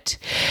internet.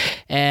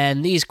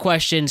 And these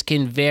questions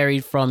can vary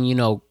from,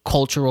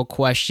 cultural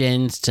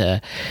questions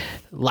to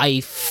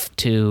life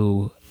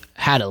to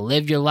how to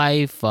live your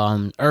life,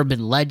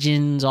 urban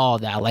legends, all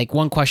that. Like,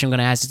 one question I'm going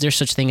to ask, is there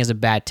such thing as a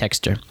bad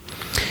texter?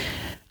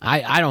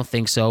 I don't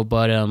think so,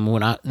 but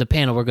the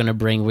panel we're going to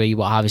bring, we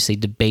will obviously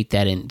debate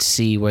that and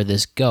see where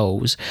this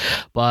goes.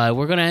 But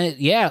we're going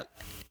to,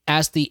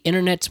 ask the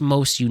internet's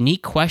most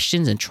unique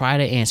questions and try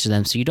to answer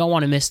them. So you don't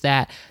want to miss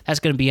that. That's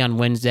going to be on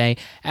Wednesday.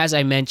 As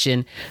I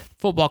mentioned,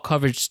 football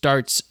coverage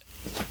starts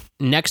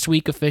next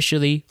week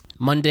officially.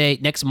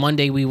 Next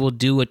Monday, we will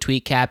do a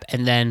tweet cap,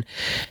 and then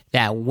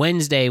that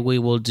Wednesday, we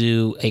will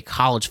do a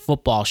college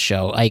football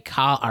show,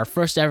 our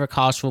first ever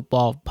college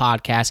football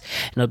podcast,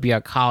 and it'll be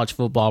our college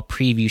football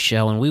preview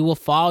show, and we will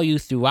follow you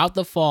throughout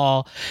the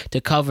fall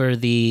to cover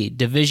the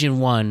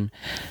Division I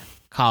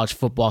college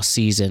football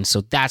season.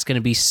 So that's going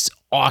to be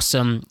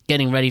awesome.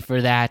 Getting ready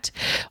for that.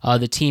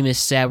 The team is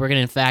set. We're going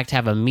to, in fact,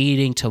 have a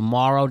meeting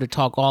tomorrow to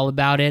talk all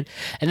about it.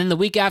 And then the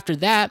week after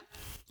that,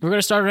 we're going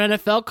to start our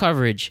NFL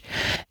coverage.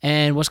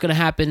 And what's going to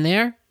happen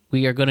there?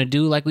 We are going to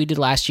do like we did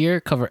last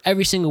year, cover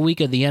every single week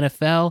of the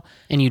NFL,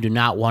 and you do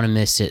not want to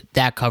miss it.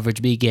 That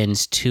coverage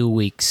begins 2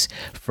 weeks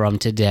from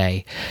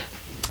today.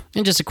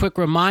 And just a quick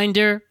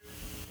reminder,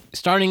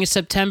 starting in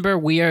September,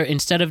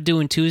 instead of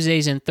doing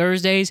Tuesdays and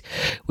Thursdays,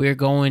 we are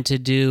going to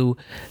do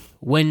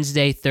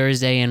Wednesday,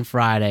 Thursday, and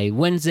Friday.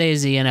 Wednesday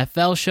is the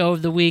NFL show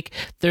of the week.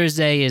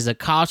 Thursday is the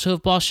college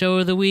football show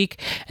of the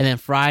week. And then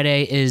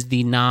Friday is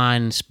the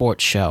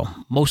non-sports show.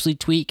 Mostly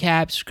tweet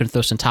caps. We're going to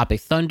throw some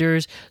Topic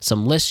Thunders,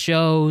 some list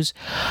shows.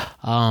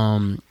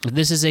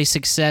 This is a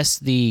success.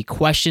 The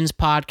Questions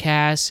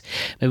Podcast.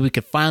 Maybe we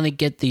could finally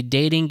get the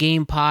Dating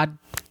Game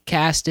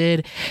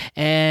podcasted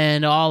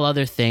and all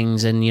other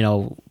things. And,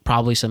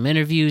 probably some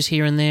interviews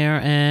here and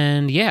there.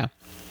 And,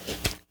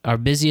 our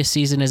busiest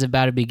season is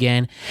about to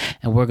begin,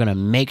 and we're going to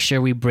make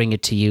sure we bring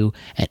it to you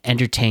and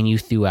entertain you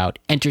throughout.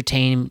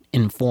 Entertain,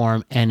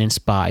 inform, and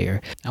inspire.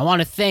 I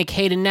want to thank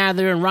Hayden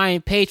Nadler and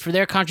Ryan Page for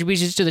their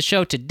contributions to the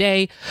show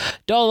today.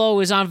 Dolo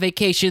is on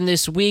vacation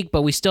this week,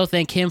 but we still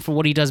thank him for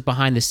what he does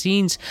behind the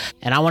scenes.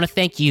 And I want to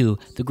thank you,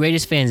 the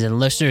greatest fans and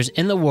listeners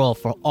in the world,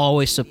 for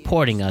always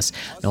supporting us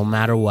no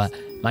matter what.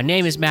 My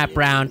name is Matt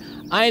Brown.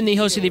 I am the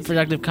host of the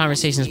Productive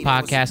Conversations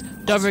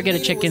podcast. Don't forget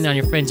to check in on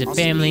your friends and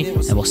family,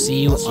 and we'll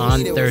see you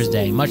on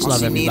Thursday. Much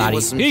love, everybody.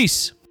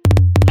 Peace.